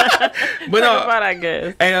I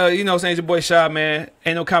guess. Hey, you know what I'm saying? It's your boy Shad, man.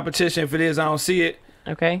 Ain't no competition. If it is, I don't see it.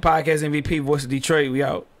 Okay. Podcast MVP, Voice of Detroit. We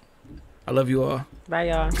out. I love you all. Bye,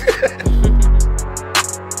 y'all.